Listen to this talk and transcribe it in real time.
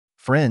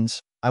Friends,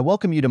 I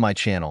welcome you to my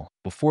channel.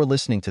 Before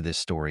listening to this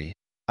story,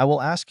 I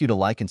will ask you to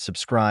like and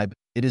subscribe.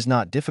 It is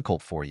not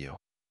difficult for you,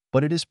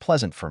 but it is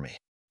pleasant for me.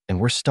 And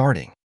we're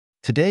starting.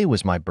 Today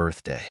was my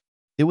birthday.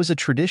 It was a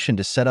tradition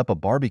to set up a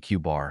barbecue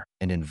bar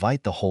and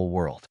invite the whole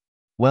world.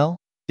 Well,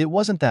 it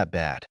wasn't that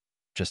bad.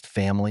 Just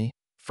family,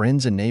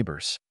 friends, and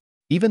neighbors.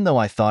 Even though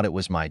I thought it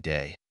was my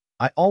day,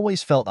 I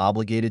always felt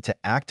obligated to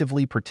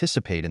actively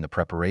participate in the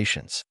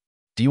preparations.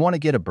 Do you want to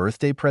get a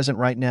birthday present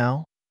right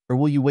now, or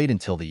will you wait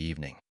until the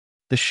evening?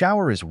 The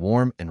shower is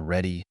warm and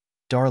ready,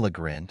 Darla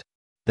grinned.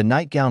 The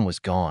nightgown was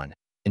gone,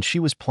 and she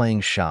was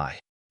playing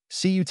shy.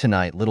 See you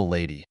tonight, little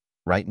lady.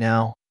 Right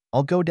now,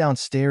 I'll go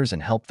downstairs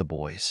and help the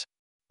boys.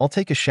 I'll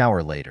take a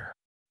shower later.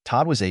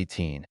 Todd was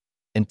 18,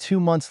 and 2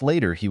 months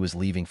later he was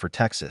leaving for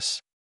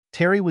Texas.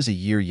 Terry was a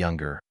year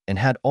younger and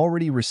had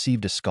already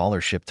received a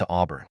scholarship to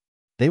Auburn.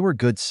 They were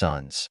good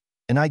sons,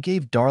 and I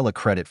gave Darla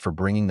credit for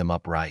bringing them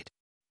up right.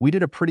 We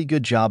did a pretty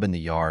good job in the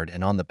yard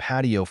and on the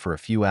patio for a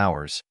few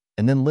hours,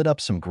 and then lit up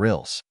some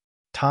grills.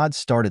 Todd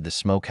started the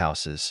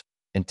smokehouses,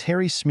 and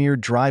Terry smeared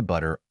dry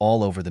butter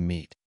all over the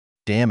meat.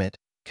 Damn it,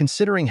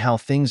 considering how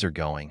things are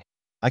going,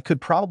 I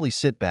could probably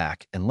sit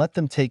back and let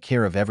them take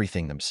care of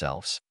everything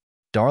themselves.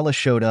 Darla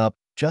showed up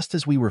just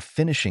as we were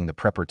finishing the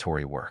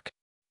preparatory work.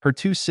 Her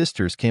 2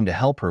 sisters came to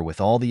help her with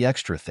all the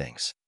extra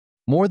things.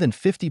 More than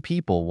 50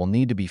 people will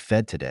need to be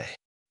fed today.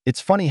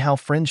 It's funny how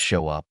friends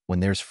show up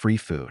when there's free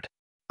food.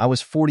 I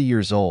was 40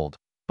 years old,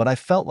 but I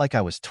felt like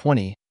I was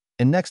 20,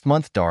 and next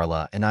month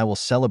Darla and I will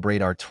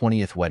celebrate our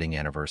 20th wedding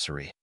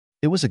anniversary.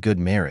 It was a good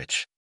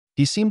marriage.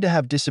 He seemed to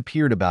have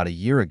disappeared about a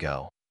year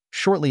ago,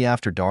 shortly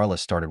after Darla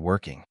started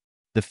working.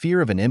 The fear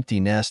of an empty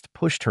nest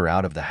pushed her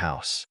out of the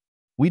house.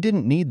 We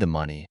didn't need the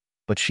money,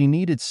 but she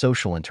needed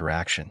social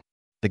interaction.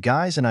 The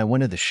guys and I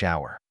went to the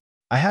shower.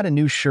 I had a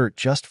new shirt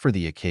just for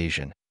the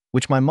occasion,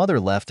 which my mother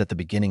left at the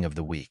beginning of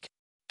the week.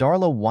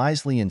 Darla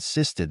wisely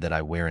insisted that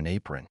I wear an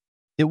apron.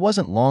 It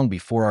wasn't long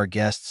before our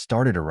guests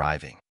started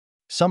arriving.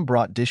 Some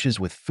brought dishes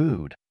with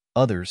food,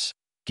 others,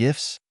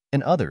 gifts,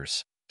 and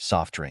others,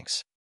 soft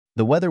drinks.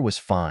 The weather was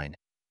fine,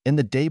 and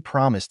the day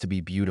promised to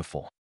be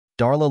beautiful.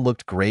 Darla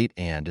looked great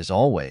and, as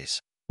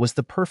always, was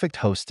the perfect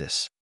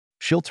hostess.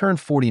 She'll turn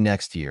 40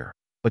 next year,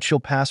 but she'll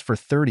pass for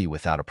 30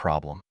 without a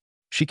problem.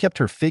 She kept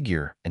her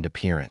figure and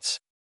appearance.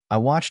 I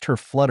watched her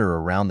flutter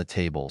around the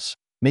tables,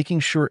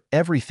 making sure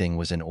everything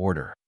was in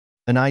order.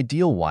 An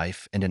ideal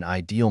wife and an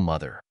ideal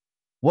mother.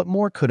 What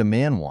more could a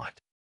man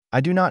want?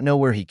 I do not know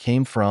where he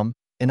came from,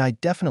 and I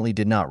definitely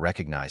did not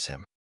recognize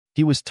him.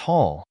 He was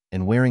tall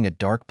and wearing a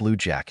dark blue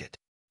jacket.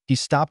 He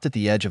stopped at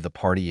the edge of the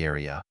party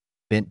area,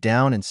 bent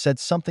down and said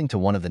something to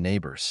one of the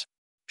neighbors.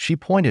 She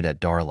pointed at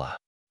Darla.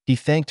 He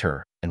thanked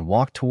her and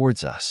walked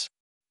towards us.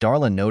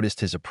 Darla noticed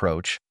his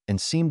approach and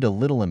seemed a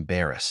little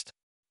embarrassed.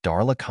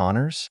 Darla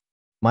Connors?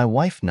 My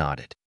wife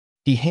nodded.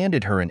 He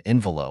handed her an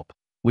envelope,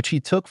 which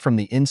he took from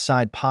the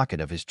inside pocket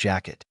of his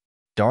jacket.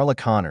 Darla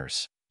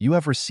Connors, you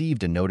have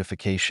received a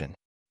notification.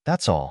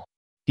 That's all.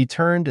 He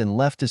turned and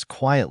left as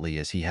quietly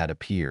as he had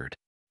appeared.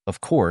 Of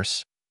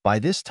course, by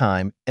this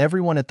time,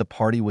 everyone at the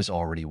party was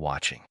already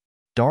watching.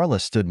 Darla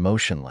stood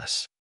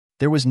motionless.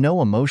 There was no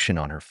emotion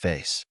on her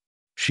face.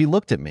 She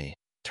looked at me,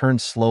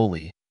 turned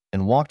slowly,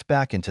 and walked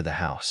back into the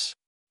house.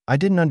 I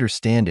didn't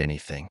understand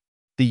anything.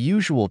 The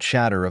usual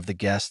chatter of the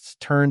guests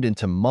turned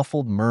into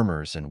muffled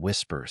murmurs and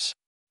whispers.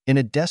 In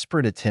a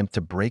desperate attempt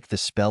to break the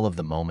spell of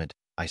the moment,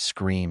 I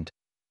screamed,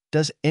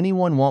 "Does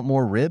anyone want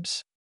more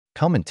ribs?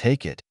 Come and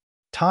take it."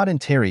 Todd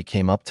and Terry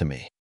came up to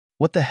me.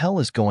 "What the hell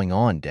is going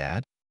on,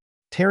 Dad?"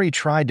 Terry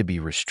tried to be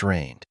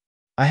restrained.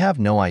 "I have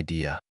no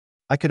idea."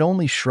 I could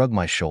only shrug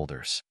my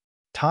shoulders.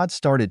 Todd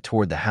started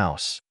toward the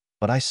house,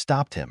 but I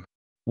stopped him.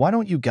 "Why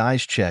don't you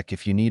guys check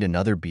if you need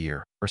another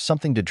beer or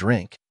something to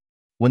drink?"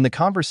 When the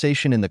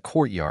conversation in the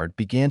courtyard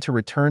began to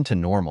return to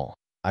normal,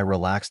 I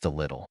relaxed a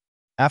little.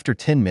 After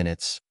 10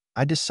 minutes,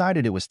 I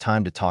decided it was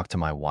time to talk to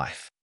my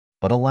wife.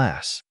 But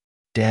alas,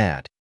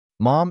 Dad,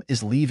 Mom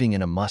is leaving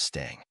in a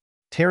Mustang.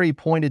 Terry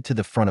pointed to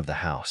the front of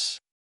the house.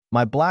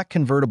 My black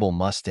convertible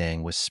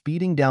Mustang was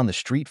speeding down the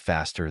street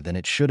faster than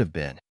it should have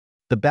been.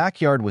 The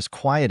backyard was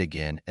quiet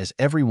again as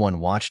everyone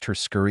watched her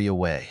scurry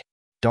away.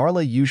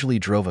 Darla usually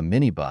drove a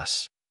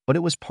minibus, but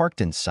it was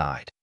parked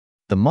inside.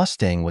 The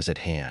Mustang was at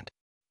hand.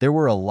 There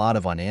were a lot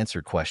of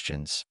unanswered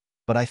questions,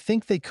 but I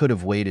think they could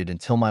have waited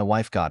until my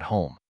wife got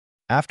home.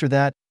 After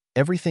that,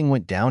 everything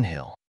went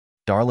downhill.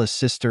 Darla's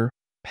sister,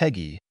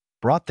 Peggy,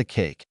 brought the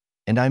cake,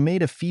 and I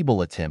made a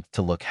feeble attempt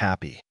to look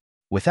happy.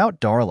 Without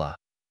Darla,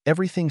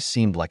 everything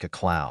seemed like a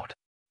cloud.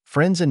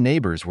 Friends and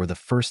neighbors were the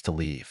first to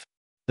leave.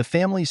 The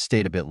families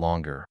stayed a bit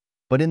longer,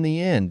 but in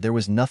the end there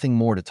was nothing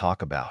more to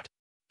talk about.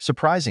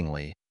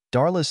 Surprisingly,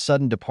 Darla's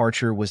sudden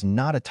departure was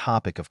not a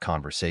topic of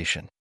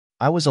conversation.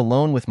 I was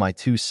alone with my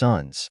 2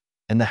 sons,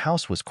 and the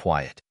house was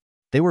quiet.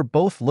 They were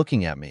both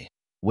looking at me,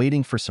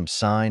 waiting for some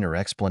sign or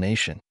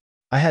explanation.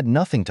 I had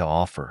nothing to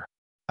offer.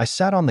 I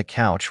sat on the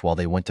couch while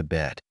they went to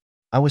bed.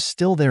 I was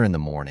still there in the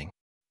morning.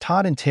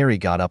 Todd and Terry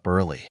got up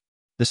early.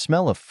 The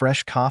smell of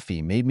fresh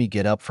coffee made me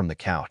get up from the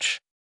couch.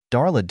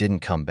 Darla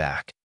didn't come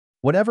back.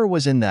 Whatever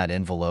was in that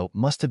envelope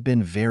must have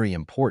been very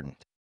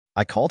important.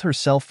 I called her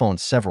cell phone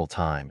several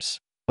times,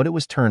 but it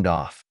was turned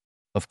off.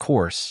 Of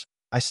course,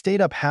 I stayed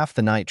up half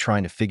the night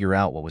trying to figure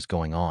out what was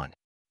going on.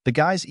 The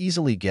guys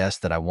easily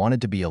guessed that I wanted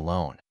to be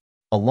alone.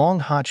 A long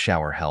hot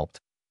shower helped,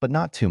 but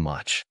not too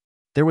much.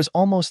 There was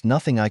almost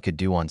nothing I could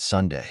do on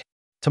Sunday.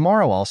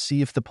 Tomorrow I'll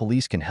see if the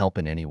police can help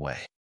in any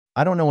way.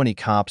 I don't know any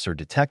cops or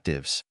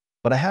detectives,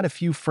 but I had a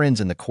few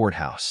friends in the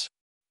courthouse.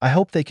 I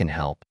hope they can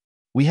help.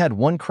 We had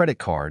one credit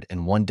card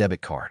and one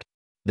debit card.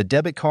 The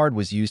debit card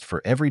was used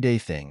for everyday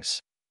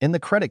things, and the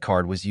credit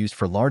card was used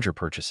for larger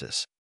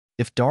purchases.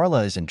 If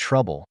Darla is in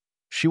trouble,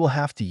 she will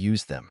have to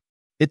use them.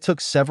 It took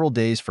several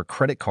days for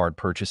credit card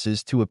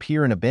purchases to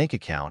appear in a bank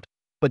account,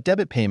 but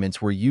debit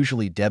payments were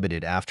usually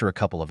debited after a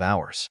couple of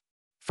hours.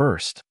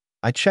 First,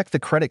 I checked the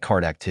credit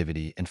card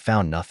activity and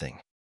found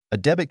nothing. A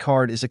debit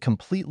card is a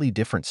completely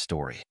different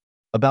story.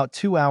 About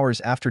 2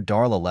 hours after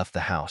Darla left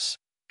the house,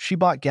 she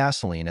bought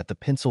gasoline at the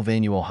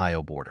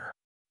Pennsylvania-Ohio border.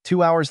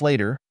 2 hours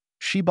later,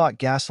 she bought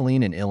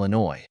gasoline in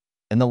Illinois,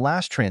 and the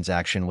last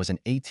transaction was an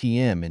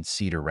ATM in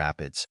Cedar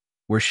Rapids,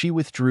 where she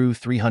withdrew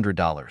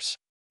 $300.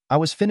 I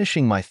was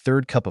finishing my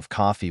third cup of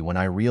coffee when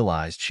I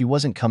realized she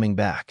wasn't coming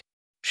back.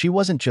 She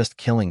wasn't just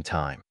killing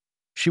time.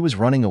 She was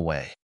running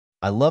away.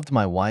 I loved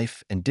my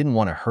wife and didn't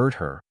want to hurt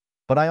her,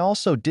 but I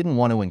also didn't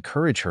want to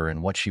encourage her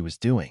in what she was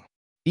doing.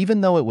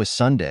 Even though it was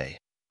Sunday,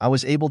 I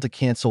was able to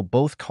cancel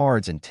both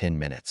cards in 10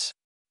 minutes.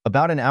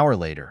 About an hour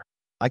later,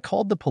 I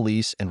called the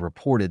police and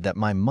reported that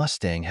my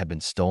Mustang had been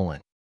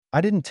stolen.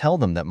 I didn't tell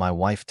them that my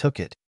wife took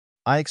it.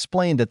 I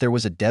explained that there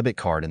was a debit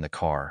card in the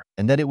car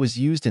and that it was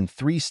used in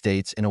 3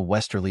 states in a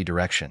westerly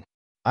direction.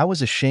 I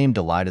was ashamed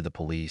to lie to the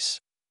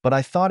police, but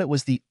I thought it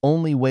was the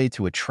only way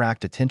to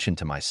attract attention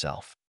to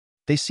myself.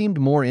 They seemed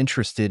more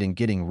interested in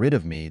getting rid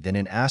of me than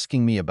in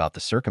asking me about the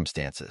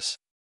circumstances.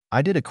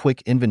 I did a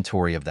quick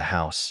inventory of the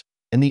house,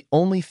 and the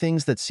only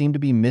things that seemed to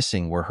be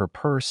missing were her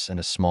purse and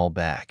a small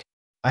bag.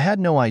 I had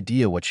no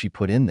idea what she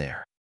put in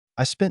there.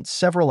 I spent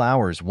several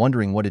hours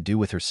wondering what to do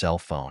with her cell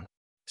phone.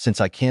 Since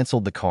I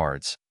canceled the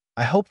cards,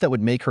 I hoped that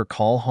would make her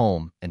call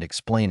home and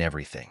explain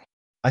everything.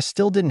 I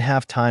still didn't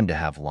have time to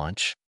have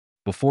lunch.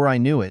 Before I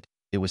knew it,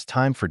 it was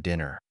time for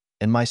dinner,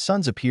 and my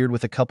sons appeared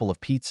with a couple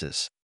of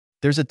pizzas.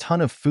 There's a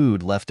ton of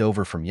food left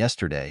over from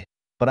yesterday,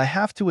 but I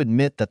have to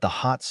admit that the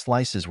hot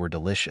slices were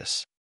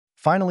delicious.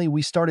 Finally,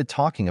 we started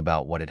talking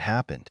about what had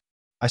happened.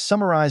 I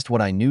summarized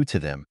what I knew to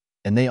them,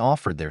 and they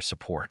offered their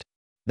support.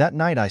 That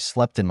night I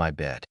slept in my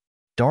bed.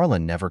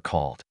 Darla never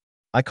called.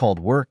 I called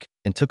work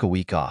and took a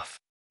week off.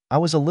 I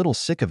was a little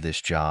sick of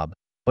this job,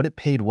 but it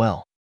paid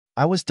well.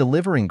 I was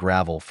delivering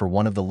gravel for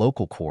one of the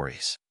local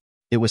quarries.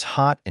 It was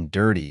hot and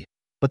dirty,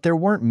 but there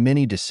weren't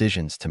many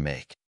decisions to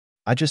make.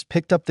 I just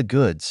picked up the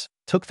goods,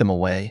 took them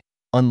away,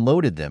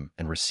 unloaded them,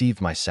 and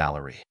received my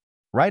salary.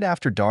 Right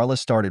after Darla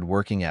started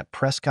working at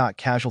Prescott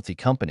Casualty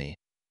Company,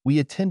 we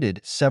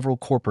attended several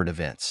corporate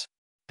events.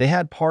 They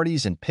had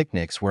parties and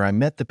picnics where I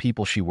met the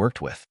people she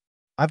worked with.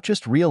 I've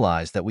just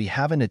realized that we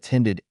haven't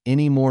attended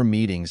any more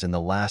meetings in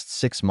the last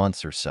 6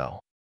 months or so.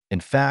 In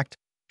fact,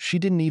 she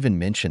didn't even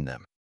mention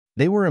them.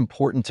 They were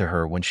important to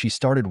her when she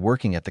started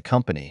working at the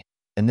company,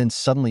 and then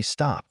suddenly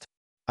stopped.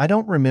 I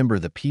don't remember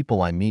the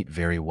people I meet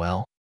very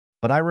well,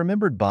 but I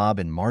remembered Bob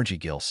and Margie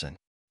Gilson.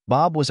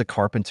 Bob was a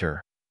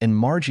carpenter, and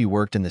Margie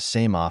worked in the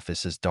same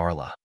office as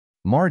Darla.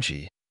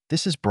 Margie,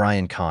 this is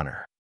Brian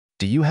Connor.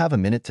 Do you have a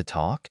minute to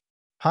talk?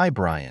 Hi,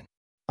 Brian.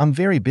 I'm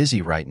very busy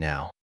right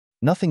now.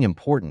 Nothing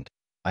important,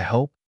 I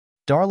hope.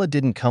 Darla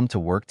didn't come to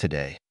work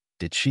today,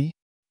 did she?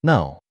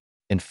 No.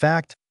 In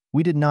fact,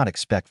 we did not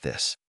expect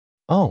this.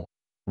 Oh,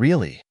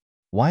 really?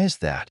 Why is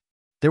that?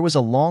 There was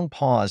a long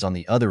pause on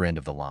the other end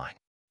of the line.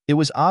 It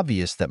was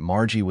obvious that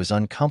Margie was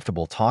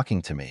uncomfortable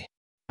talking to me.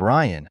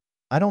 Brian,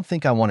 I don't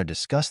think I want to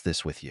discuss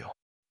this with you.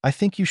 I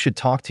think you should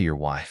talk to your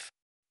wife.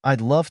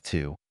 I'd love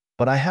to,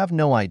 but I have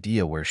no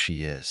idea where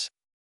she is.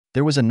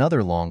 There was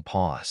another long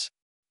pause.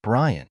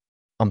 Brian,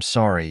 I'm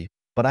sorry,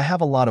 but I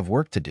have a lot of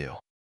work to do.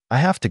 I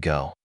have to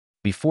go.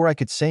 Before I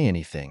could say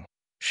anything,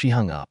 she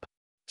hung up.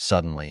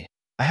 Suddenly,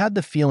 I had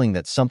the feeling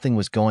that something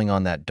was going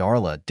on that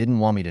Darla didn't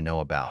want me to know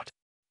about.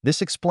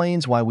 This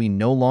explains why we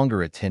no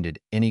longer attended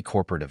any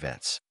corporate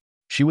events.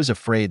 She was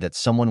afraid that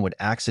someone would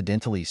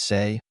accidentally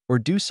say or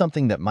do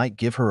something that might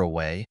give her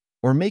away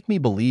or make me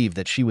believe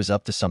that she was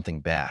up to something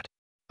bad.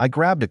 I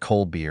grabbed a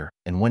cold beer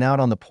and went out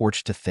on the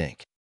porch to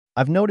think.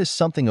 I've noticed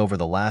something over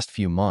the last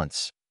few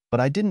months, but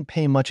I didn't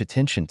pay much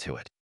attention to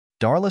it.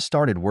 Darla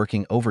started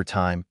working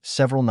overtime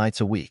several nights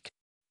a week.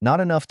 Not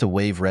enough to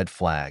wave red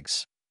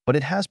flags, but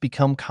it has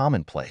become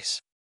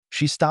commonplace.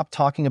 She stopped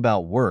talking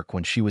about work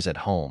when she was at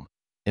home,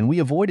 and we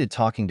avoided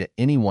talking to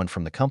anyone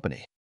from the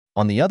company.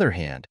 On the other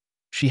hand,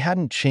 she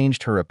hadn't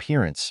changed her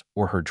appearance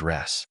or her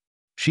dress.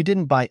 She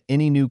didn't buy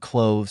any new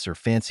clothes or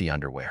fancy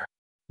underwear.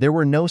 There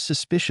were no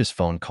suspicious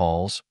phone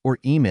calls or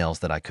emails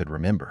that I could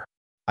remember.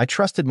 I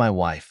trusted my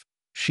wife.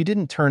 She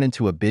didn't turn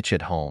into a bitch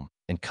at home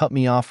and cut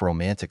me off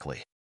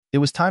romantically. It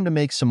was time to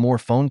make some more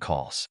phone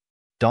calls.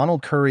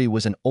 Donald Curry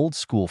was an old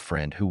school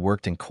friend who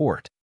worked in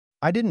court.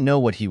 I didn't know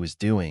what he was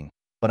doing,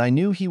 but I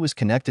knew he was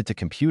connected to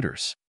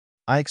computers.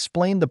 I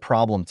explained the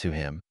problem to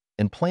him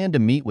and planned to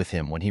meet with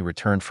him when he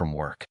returned from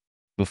work.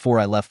 Before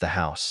I left the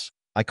house,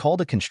 I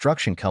called a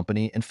construction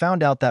company and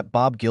found out that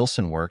Bob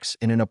Gilson works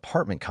in an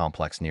apartment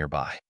complex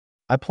nearby.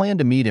 I planned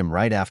to meet him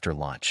right after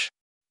lunch.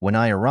 When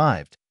I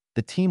arrived,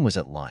 the team was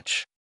at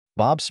lunch.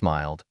 Bob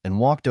smiled and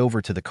walked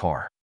over to the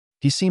car.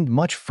 He seemed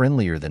much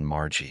friendlier than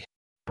Margie.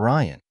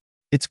 "Brian,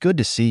 it's good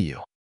to see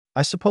you.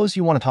 I suppose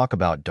you want to talk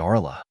about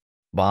Darla."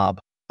 "Bob,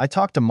 I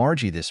talked to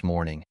Margie this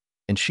morning,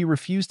 and she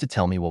refused to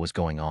tell me what was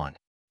going on.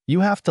 You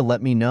have to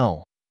let me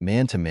know,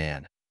 man to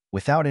man,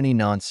 without any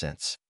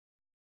nonsense."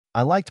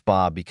 I liked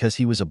Bob because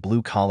he was a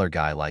blue-collar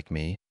guy like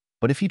me,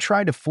 but if he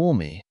tried to fool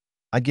me,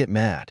 I'd get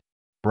mad.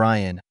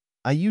 "Brian,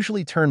 I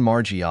usually turn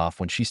Margie off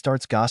when she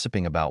starts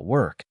gossiping about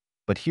work,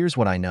 but here's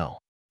what I know.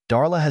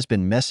 Darla has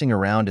been messing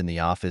around in the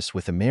office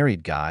with a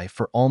married guy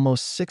for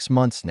almost 6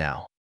 months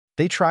now.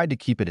 They tried to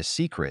keep it a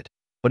secret,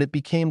 but it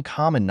became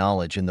common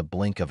knowledge in the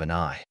blink of an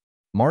eye.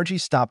 Margie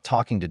stopped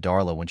talking to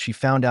Darla when she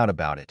found out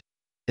about it,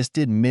 as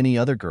did many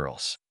other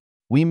girls.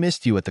 We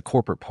missed you at the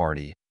corporate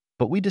party,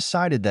 but we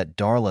decided that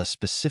Darla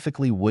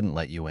specifically wouldn't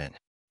let you in.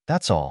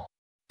 That's all.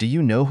 Do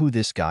you know who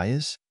this guy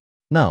is?"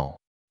 "No.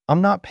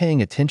 I'm not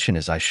paying attention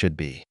as I should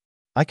be.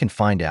 I can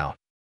find out."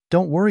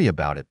 "Don't worry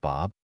about it,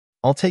 Bob.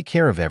 I'll take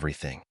care of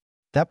everything."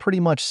 That pretty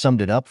much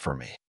summed it up for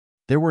me.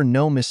 There were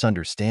no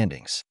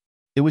misunderstandings.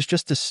 It was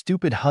just a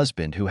stupid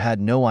husband who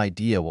had no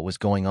idea what was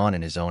going on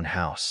in his own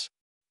house.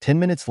 10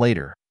 minutes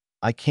later,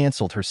 I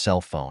canceled her cell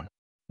phone.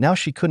 Now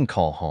she couldn't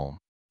call home.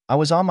 I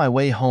was on my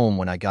way home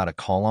when I got a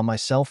call on my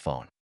cell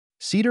phone.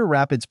 Cedar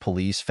Rapids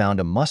police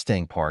found a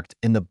Mustang parked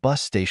in the bus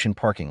station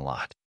parking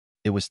lot.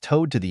 It was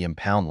towed to the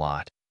impound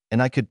lot,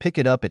 and I could pick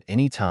it up at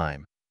any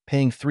time,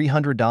 paying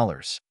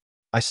 $300.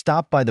 I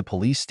stopped by the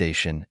police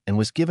station and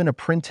was given a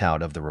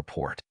printout of the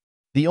report.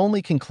 The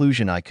only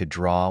conclusion I could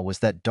draw was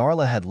that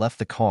Darla had left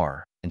the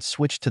car and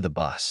switched to the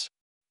bus.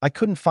 I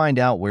couldn't find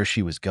out where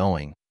she was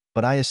going,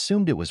 but I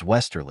assumed it was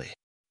westerly.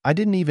 I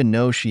didn't even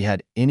know she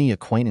had any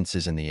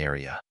acquaintances in the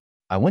area.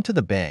 I went to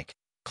the bank,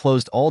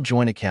 closed all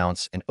joint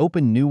accounts, and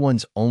opened new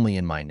ones only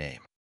in my name.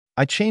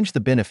 I changed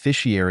the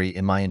beneficiary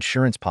in my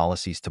insurance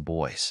policies to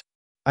boys.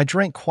 I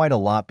drank quite a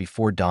lot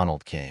before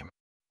Donald came.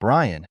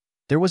 "Brian,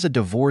 there was a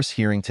divorce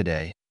hearing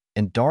today,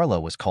 and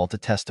Darla was called to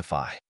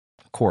testify."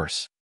 Of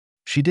course,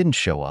 she didn't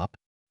show up.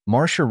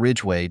 Marcia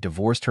Ridgway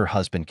divorced her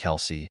husband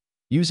Kelsey,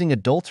 using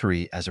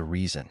adultery as a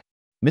reason.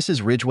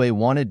 Mrs. Ridgway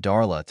wanted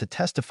Darla to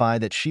testify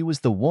that she was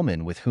the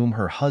woman with whom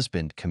her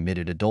husband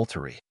committed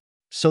adultery.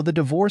 So the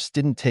divorce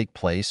didn't take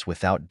place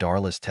without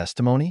Darla's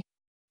testimony?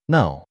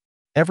 No.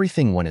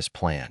 Everything went as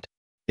planned.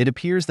 It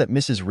appears that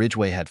Mrs.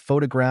 Ridgway had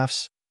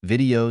photographs,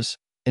 videos,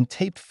 and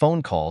taped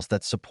phone calls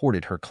that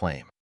supported her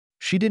claim.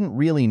 She didn't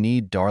really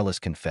need Darla's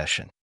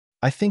confession.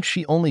 I think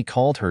she only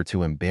called her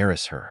to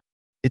embarrass her.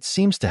 It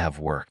seems to have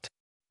worked.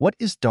 What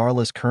is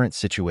Darla's current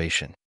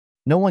situation?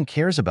 No one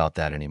cares about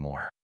that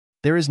anymore.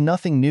 There is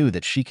nothing new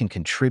that she can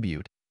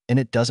contribute, and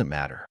it doesn't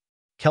matter.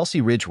 Kelsey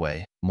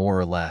Ridgway, more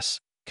or less,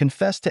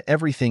 confessed to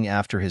everything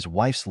after his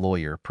wife's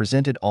lawyer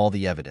presented all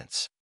the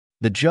evidence.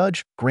 The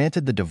judge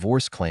granted the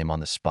divorce claim on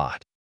the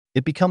spot.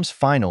 It becomes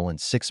final in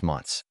 6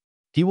 months.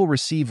 He will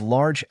receive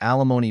large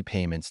alimony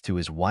payments to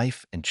his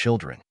wife and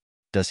children.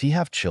 Does he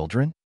have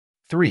children?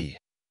 3,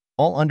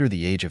 all under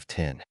the age of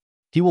 10.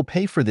 He will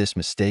pay for this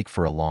mistake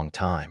for a long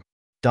time.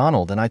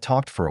 Donald and I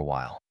talked for a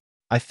while.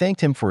 I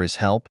thanked him for his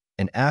help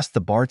and asked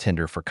the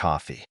bartender for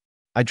coffee.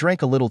 I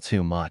drank a little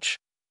too much,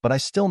 but I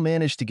still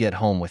managed to get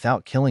home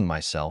without killing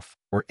myself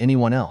or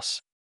anyone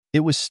else.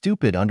 It was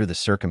stupid under the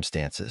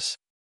circumstances.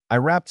 I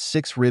wrapped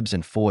 6 ribs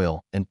in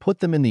foil and put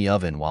them in the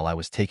oven while I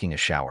was taking a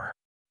shower.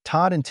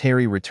 Todd and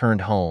Terry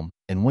returned home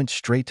and went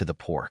straight to the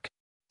pork.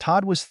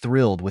 Todd was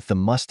thrilled with the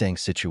Mustang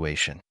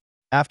situation.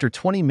 After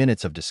 20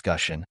 minutes of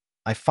discussion,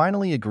 I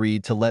finally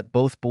agreed to let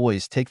both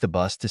boys take the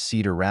bus to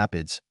Cedar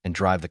Rapids and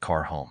drive the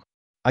car home.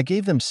 I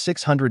gave them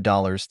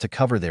 $600 to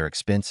cover their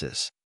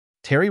expenses.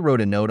 Terry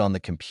wrote a note on the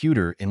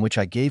computer in which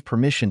I gave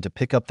permission to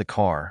pick up the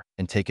car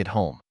and take it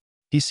home.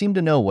 He seemed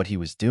to know what he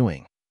was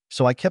doing,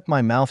 so I kept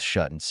my mouth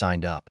shut and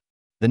signed up.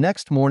 The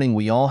next morning,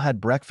 we all had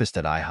breakfast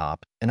at IHOP,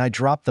 and I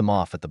dropped them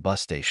off at the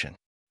bus station.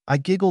 I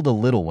giggled a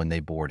little when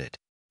they boarded.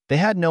 They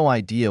had no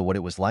idea what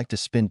it was like to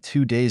spend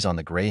 2 days on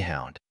the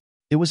Greyhound.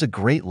 It was a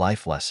great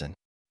life lesson.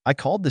 I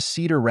called the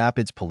Cedar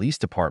Rapids Police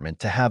Department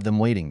to have them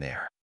waiting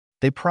there.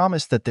 They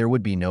promised that there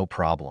would be no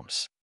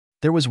problems.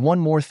 There was one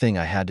more thing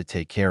I had to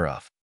take care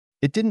of.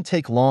 It didn't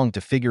take long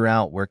to figure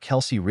out where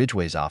Kelsey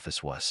Ridgway's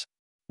office was.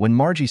 When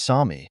Margie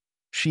saw me,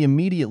 she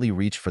immediately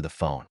reached for the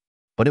phone.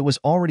 But it was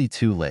already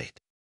too late.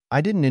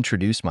 I didn't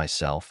introduce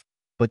myself,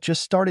 but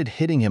just started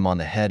hitting him on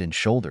the head and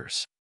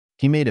shoulders.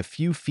 He made a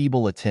few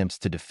feeble attempts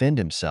to defend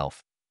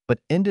himself, but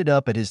ended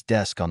up at his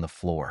desk on the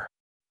floor.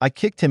 I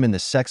kicked him in the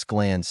sex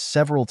glands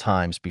several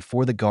times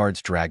before the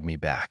guards dragged me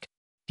back.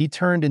 He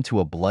turned into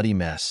a bloody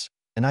mess,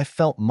 and I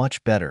felt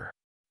much better.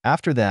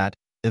 After that,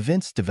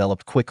 events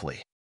developed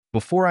quickly.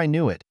 Before I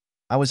knew it,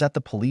 I was at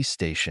the police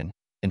station,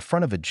 in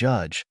front of a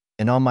judge,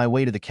 and on my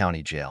way to the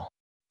county jail.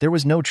 There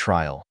was no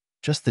trial,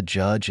 just the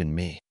judge and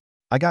me.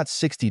 I got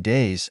 60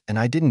 days, and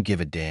I didn't give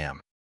a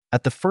damn.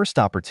 At the first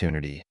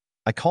opportunity,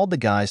 I called the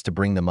guys to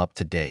bring them up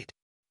to date.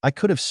 I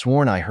could have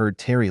sworn I heard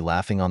Terry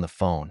laughing on the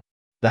phone.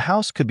 The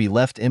house could be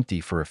left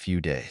empty for a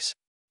few days.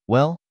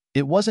 Well,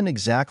 it wasn't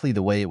exactly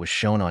the way it was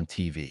shown on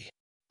TV.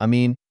 I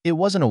mean, it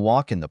wasn't a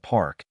walk in the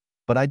park,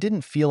 but I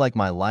didn't feel like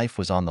my life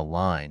was on the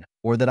line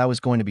or that I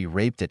was going to be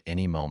raped at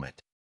any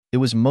moment. It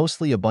was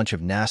mostly a bunch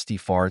of nasty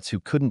farts who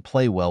couldn't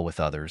play well with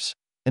others,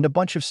 and a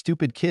bunch of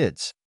stupid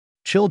kids.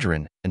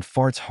 Children and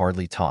farts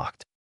hardly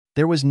talked.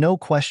 There was no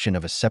question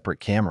of a separate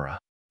camera.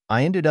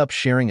 I ended up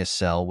sharing a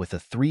cell with a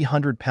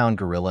 300-pound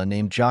gorilla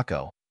named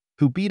Jocko,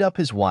 who beat up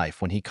his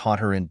wife when he caught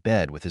her in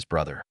bed with his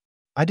brother.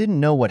 I didn't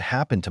know what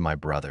happened to my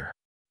brother.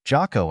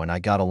 Jocko and I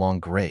got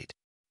along great.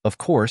 Of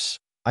course,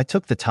 I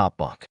took the top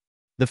bunk.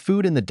 The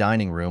food in the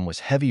dining room was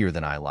heavier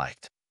than I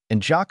liked,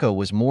 and Jocko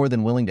was more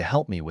than willing to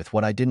help me with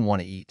what I didn't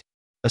want to eat.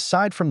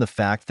 Aside from the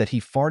fact that he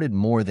farted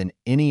more than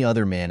any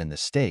other man in the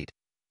state,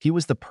 he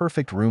was the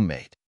perfect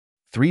roommate.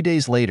 3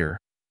 days later,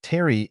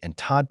 Terry and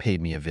Todd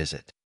paid me a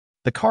visit.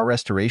 The car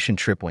restoration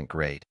trip went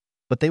great,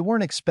 but they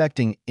weren't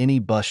expecting any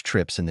bus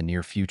trips in the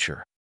near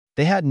future.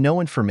 They had no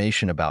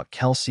information about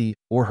Kelsey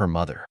or her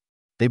mother.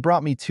 They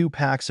brought me 2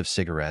 packs of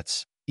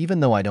cigarettes,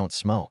 even though I don't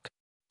smoke.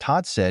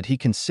 Todd said he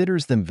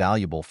considers them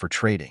valuable for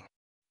trading.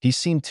 He's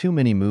seen too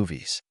many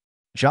movies.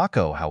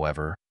 Jocko,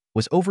 however,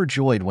 was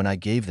overjoyed when I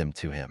gave them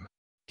to him.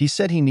 He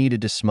said he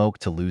needed to smoke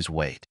to lose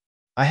weight.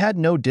 I had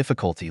no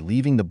difficulty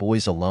leaving the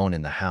boys alone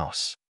in the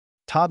house.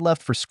 Todd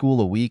left for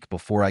school a week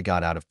before I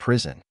got out of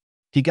prison.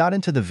 He got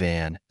into the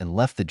van and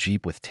left the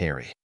Jeep with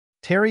Terry.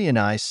 Terry and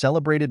I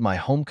celebrated my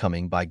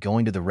homecoming by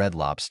going to the Red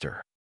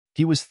Lobster.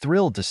 He was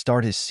thrilled to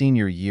start his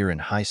senior year in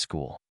high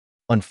school.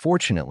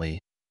 Unfortunately,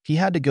 he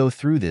had to go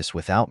through this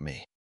without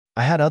me.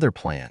 I had other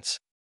plans.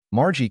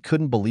 Margie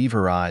couldn't believe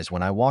her eyes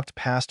when I walked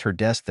past her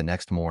desk the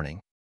next morning.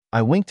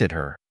 I winked at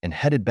her and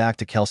headed back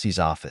to Kelsey's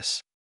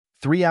office.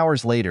 3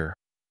 hours later,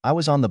 I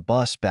was on the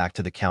bus back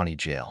to the county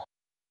jail,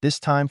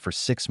 this time for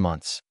 6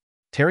 months.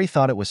 Terry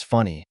thought it was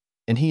funny,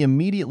 and he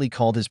immediately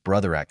called his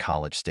brother at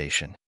College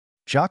Station.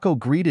 Jocko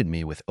greeted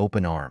me with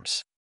open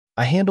arms.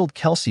 I handled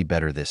Kelsey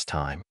better this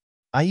time.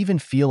 I even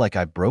feel like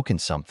I've broken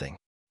something.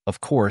 Of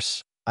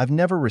course, I've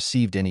never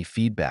received any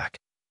feedback,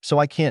 so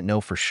I can't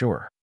know for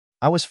sure.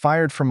 I was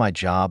fired from my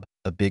job,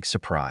 a big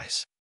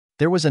surprise.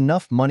 There was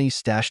enough money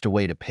stashed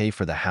away to pay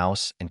for the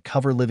house and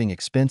cover living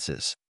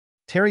expenses.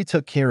 Terry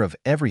took care of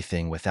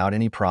everything without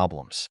any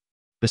problems.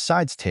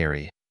 Besides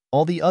Terry,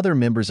 all the other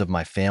members of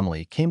my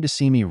family came to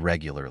see me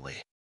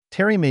regularly.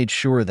 Terry made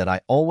sure that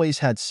I always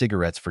had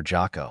cigarettes for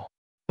Jocko.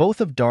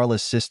 Both of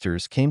Darla's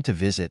sisters came to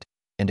visit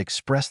and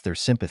expressed their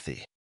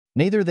sympathy.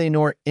 Neither they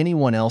nor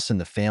anyone else in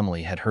the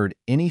family had heard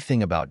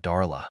anything about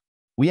Darla.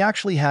 We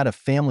actually had a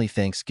family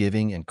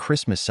Thanksgiving and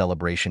Christmas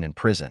celebration in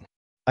prison.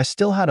 I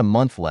still had a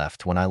month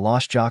left when I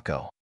lost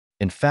Jocko.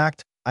 In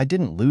fact, I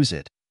didn't lose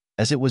it,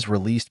 as it was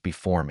released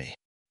before me.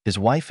 His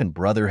wife and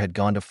brother had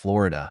gone to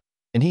Florida,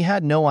 and he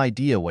had no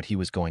idea what he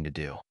was going to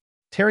do.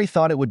 Terry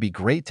thought it would be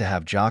great to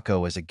have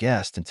Jocko as a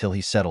guest until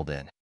he settled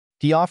in.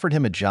 He offered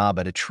him a job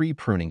at a tree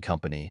pruning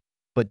company,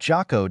 but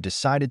Jocko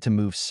decided to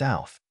move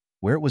south,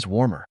 where it was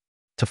warmer.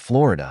 To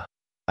Florida,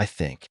 I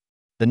think.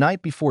 The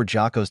night before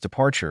Jocko's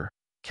departure,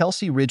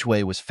 Kelsey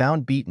Ridgway was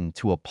found beaten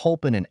to a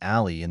pulp in an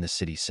alley in the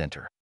city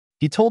center.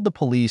 He told the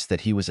police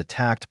that he was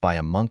attacked by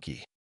a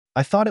monkey.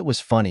 I thought it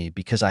was funny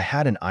because I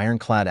had an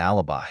ironclad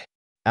alibi.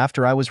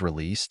 After I was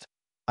released,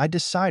 I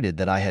decided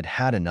that I had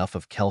had enough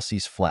of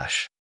Kelsey's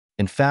flesh.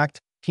 In fact,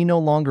 he no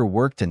longer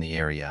worked in the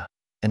area,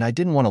 and I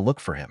didn't want to look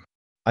for him.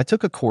 I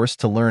took a course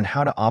to learn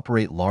how to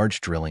operate large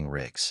drilling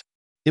rigs.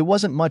 It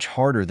wasn't much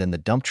harder than the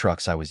dump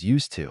trucks I was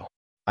used to.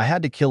 I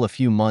had to kill a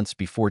few months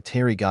before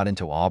Terry got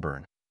into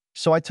Auburn,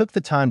 so I took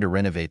the time to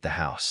renovate the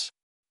house.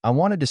 I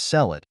wanted to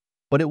sell it,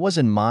 but it was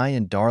in my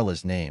and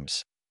Darla's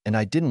names, and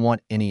I didn't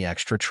want any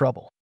extra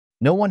trouble.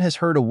 No one has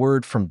heard a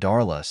word from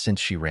Darla since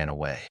she ran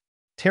away.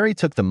 Terry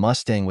took the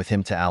Mustang with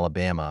him to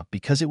Alabama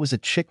because it was a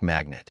chick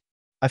magnet.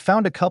 I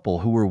found a couple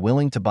who were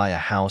willing to buy a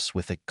house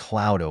with a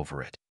cloud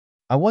over it.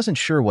 I wasn't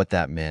sure what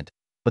that meant,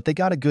 but they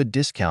got a good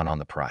discount on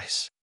the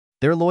price.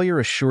 Their lawyer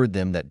assured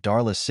them that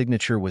Darla's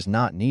signature was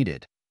not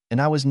needed, and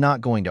I was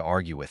not going to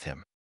argue with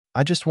him.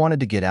 I just wanted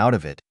to get out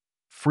of it,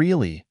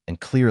 freely and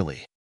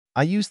clearly.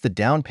 I used the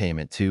down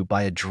payment to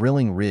buy a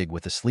drilling rig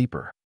with a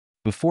sleeper.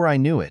 Before I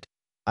knew it,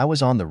 I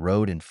was on the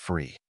road and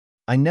free.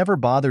 I never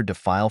bothered to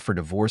file for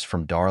divorce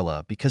from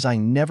Darla because I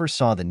never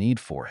saw the need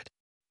for it.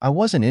 I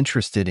wasn't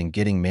interested in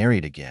getting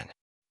married again.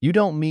 You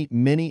don't meet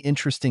many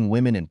interesting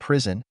women in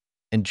prison,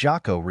 and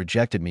Jocko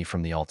rejected me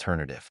from the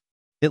alternative.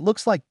 It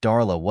looks like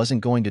Darla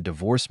wasn't going to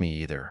divorce me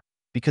either,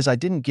 because I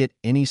didn't get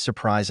any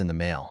surprise in the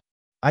mail.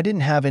 I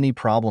didn't have any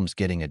problems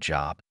getting a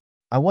job.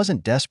 I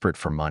wasn't desperate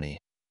for money,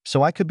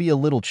 so I could be a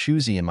little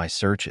choosy in my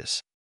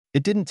searches.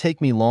 It didn't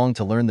take me long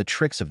to learn the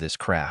tricks of this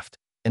craft,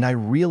 and I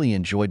really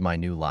enjoyed my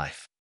new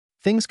life.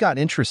 Things got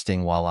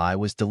interesting while I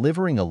was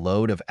delivering a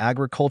load of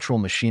agricultural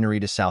machinery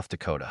to South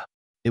Dakota.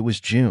 It was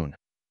June,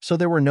 so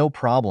there were no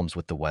problems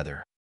with the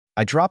weather.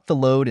 I dropped the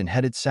load and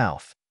headed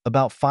south,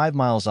 about 5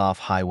 miles off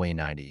Highway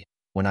 90,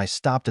 when I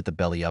stopped at the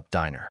Belly Up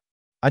Diner.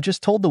 I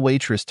just told the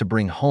waitress to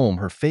bring home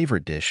her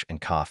favorite dish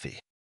and coffee.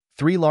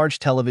 3 large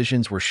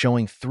televisions were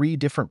showing 3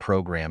 different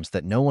programs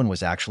that no one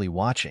was actually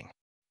watching.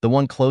 The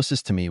one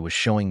closest to me was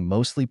showing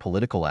mostly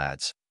political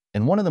ads,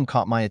 and one of them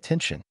caught my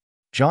attention.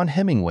 John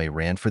Hemingway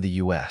ran for the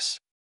U.S.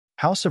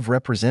 House of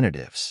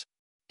Representatives.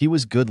 He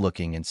was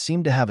good-looking and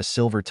seemed to have a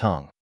silver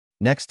tongue.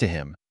 Next to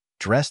him,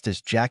 dressed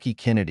as Jackie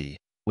Kennedy,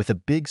 with a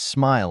big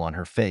smile on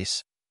her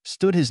face,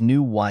 stood his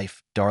new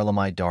wife, Darla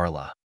my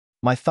Darla.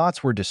 My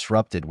thoughts were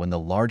disrupted when the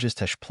largest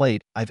hash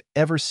plate I've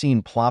ever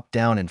seen plopped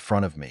down in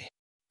front of me.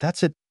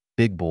 That's it,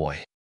 big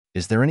boy.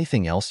 Is there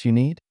anything else you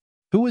need?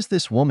 Who is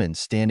this woman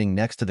standing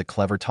next to the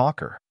clever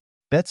talker?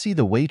 Betsy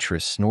the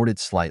waitress snorted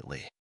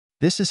slightly.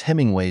 This is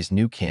Hemingway's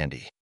new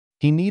candy.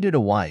 He needed a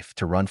wife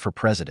to run for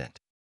president.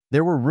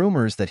 There were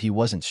rumors that he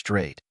wasn't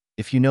straight,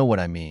 if you know what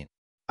I mean.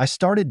 I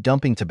started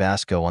dumping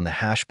Tabasco on the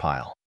hash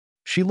pile.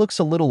 She looks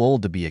a little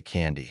old to be a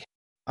candy.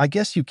 I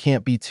guess you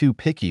can't be too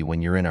picky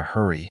when you're in a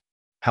hurry.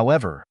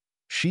 However,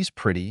 she's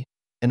pretty,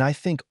 and I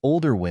think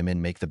older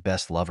women make the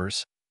best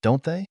lovers,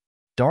 don't they?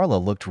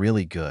 Darla looked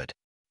really good.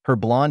 Her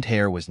blonde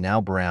hair was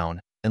now brown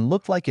and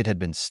looked like it had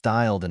been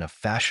styled in a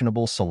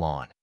fashionable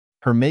salon.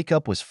 Her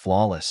makeup was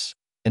flawless,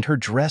 and her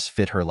dress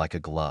fit her like a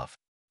glove.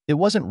 It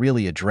wasn't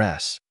really a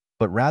dress,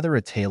 but rather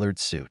a tailored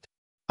suit.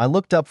 I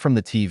looked up from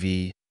the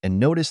TV and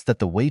noticed that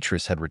the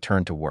waitress had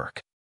returned to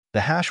work.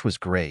 The hash was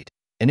great,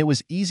 and it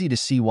was easy to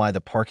see why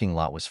the parking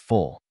lot was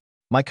full.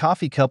 My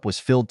coffee cup was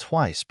filled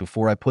twice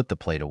before I put the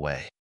plate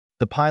away.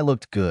 The pie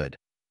looked good,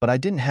 but I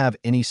didn't have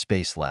any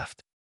space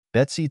left.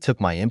 Betsy took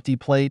my empty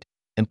plate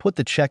and put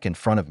the check in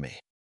front of me.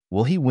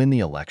 Will he win the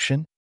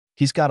election?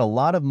 He's got a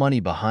lot of money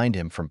behind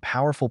him from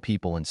powerful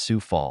people in Sioux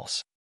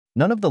Falls.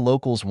 None of the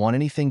locals want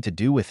anything to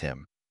do with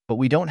him, but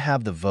we don't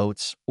have the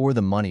votes or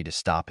the money to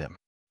stop him.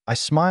 I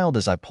smiled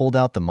as I pulled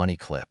out the money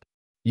clip.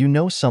 You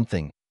know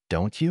something,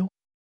 don't you?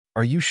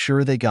 Are you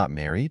sure they got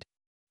married?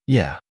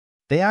 Yeah.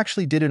 They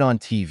actually did it on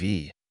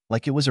TV,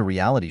 like it was a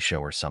reality show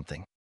or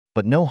something.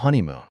 But no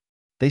honeymoon.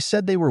 They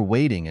said they were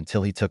waiting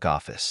until he took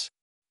office.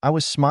 I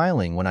was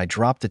smiling when I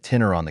dropped a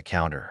tinner on the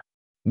counter.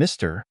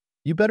 Mister,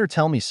 you better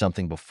tell me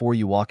something before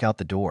you walk out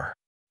the door.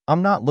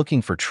 I'm not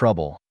looking for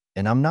trouble,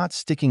 and I'm not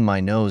sticking my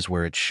nose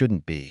where it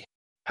shouldn't be.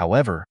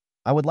 However,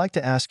 I would like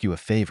to ask you a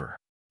favor.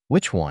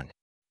 Which one?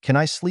 Can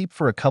I sleep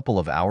for a couple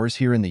of hours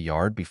here in the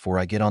yard before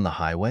I get on the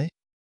highway?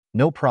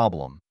 No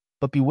problem,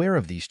 but beware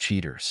of these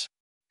cheaters.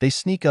 They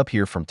sneak up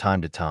here from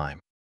time to time.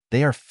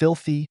 They are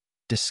filthy,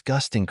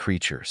 disgusting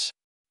creatures.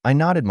 I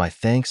nodded my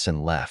thanks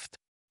and left.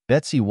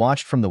 Betsy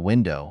watched from the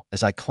window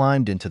as I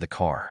climbed into the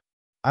car.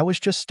 I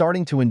was just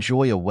starting to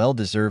enjoy a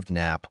well-deserved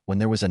nap when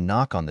there was a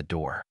knock on the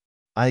door.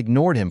 I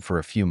ignored him for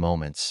a few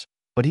moments,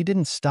 but he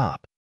didn't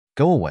stop.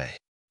 Go away.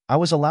 I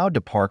was allowed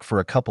to park for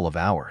a couple of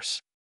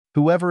hours.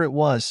 Whoever it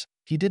was,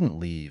 he didn't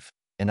leave,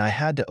 and I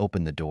had to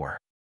open the door.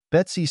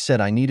 Betsy said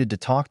I needed to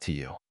talk to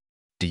you.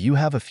 Do you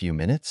have a few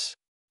minutes?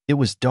 It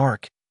was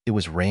dark, it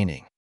was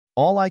raining.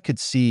 All I could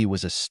see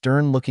was a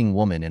stern-looking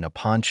woman in a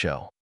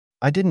poncho.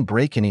 I didn't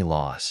break any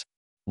laws.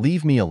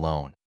 Leave me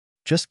alone.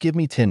 Just give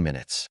me 10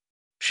 minutes.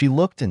 She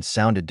looked and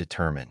sounded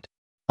determined.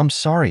 I'm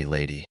sorry,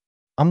 lady.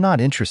 I'm not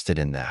interested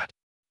in that.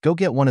 Go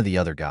get one of the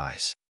other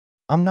guys.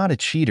 I'm not a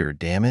cheater,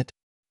 damn it.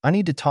 I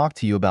need to talk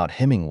to you about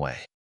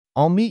Hemingway.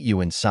 I'll meet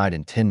you inside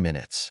in 10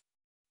 minutes.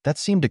 That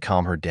seemed to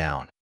calm her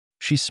down.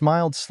 She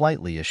smiled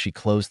slightly as she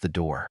closed the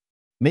door.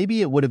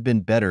 Maybe it would have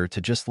been better to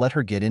just let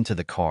her get into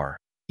the car,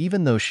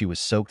 even though she was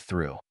soaked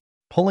through.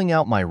 Pulling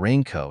out my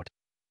raincoat,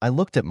 I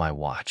looked at my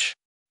watch.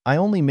 I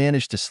only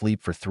managed to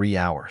sleep for 3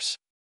 hours.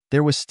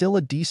 There was still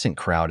a decent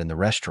crowd in the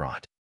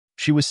restaurant.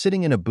 She was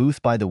sitting in a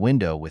booth by the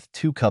window with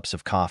 2 cups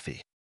of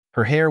coffee.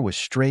 Her hair was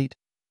straight,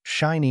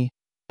 shiny,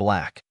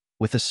 black,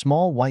 with a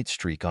small white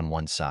streak on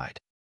one side.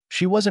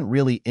 She wasn't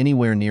really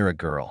anywhere near a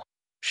girl.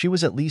 She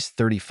was at least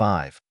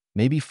 35,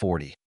 maybe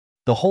 40.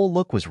 The whole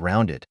look was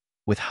rounded,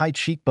 with high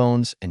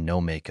cheekbones and no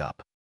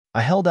makeup.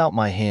 I held out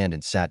my hand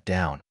and sat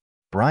down.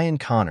 Brian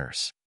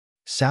Connors.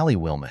 Sally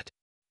Wilmot.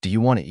 Do you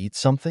want to eat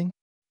something?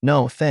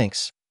 No,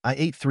 thanks. I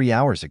ate 3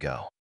 hours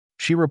ago.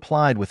 She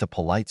replied with a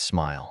polite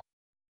smile.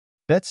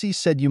 Betsy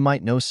said you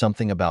might know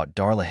something about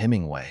Darla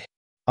Hemingway.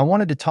 I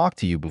wanted to talk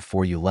to you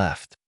before you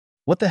left.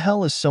 What the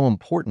hell is so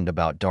important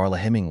about Darla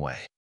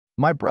Hemingway?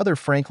 My brother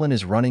Franklin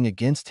is running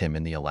against him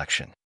in the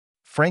election.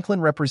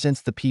 Franklin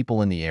represents the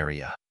people in the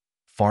area.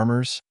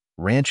 Farmers,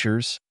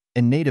 ranchers,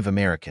 and Native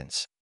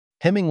Americans.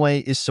 Hemingway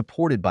is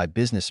supported by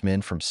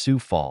businessmen from Sioux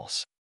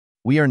Falls.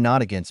 We are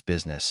not against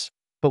business,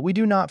 but we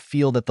do not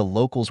feel that the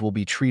locals will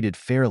be treated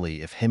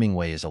fairly if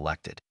Hemingway is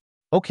elected.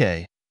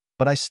 Okay,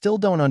 but I still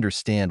don't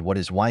understand what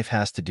his wife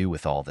has to do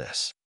with all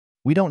this.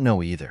 We don't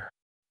know either.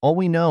 All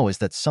we know is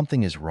that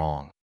something is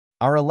wrong.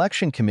 Our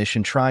election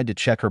commission tried to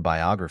check her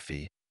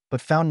biography, but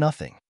found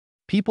nothing.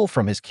 People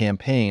from his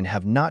campaign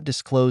have not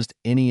disclosed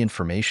any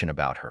information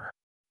about her.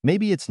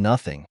 Maybe it's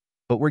nothing,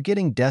 but we're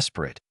getting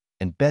desperate,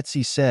 and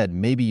Betsy said,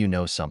 maybe you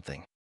know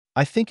something.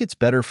 I think it's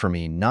better for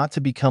me not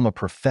to become a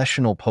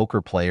professional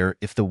poker player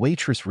if the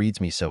waitress reads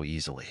me so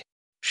easily.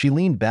 She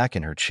leaned back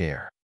in her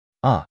chair.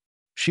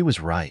 She was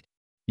right.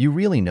 You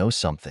really know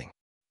something.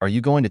 Are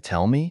you going to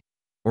tell me?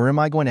 Or am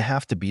I going to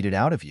have to beat it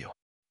out of you?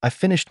 I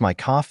finished my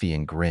coffee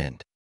and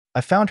grinned.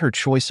 I found her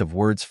choice of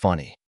words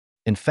funny.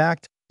 In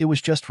fact, it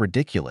was just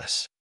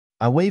ridiculous.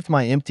 I waved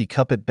my empty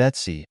cup at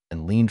Betsy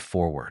and leaned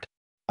forward.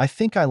 I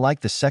think I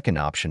like the second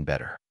option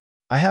better.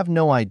 I have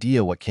no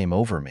idea what came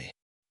over me.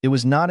 It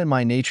was not in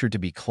my nature to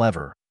be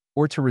clever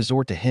or to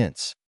resort to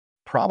hints,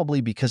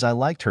 probably because I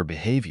liked her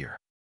behavior.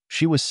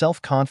 She was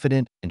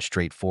self-confident and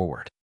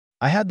straightforward.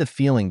 I had the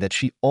feeling that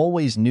she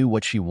always knew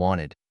what she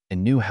wanted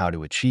and knew how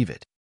to achieve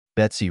it.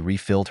 Betsy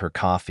refilled her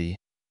coffee,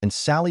 and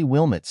Sally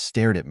Wilmot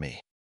stared at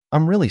me.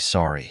 I'm really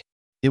sorry.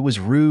 It was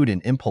rude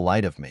and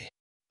impolite of me.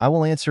 I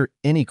will answer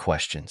any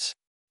questions.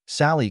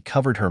 Sally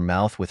covered her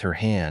mouth with her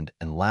hand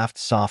and laughed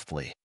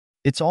softly.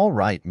 It's all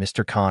right,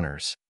 Mr.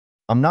 Connors.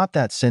 I'm not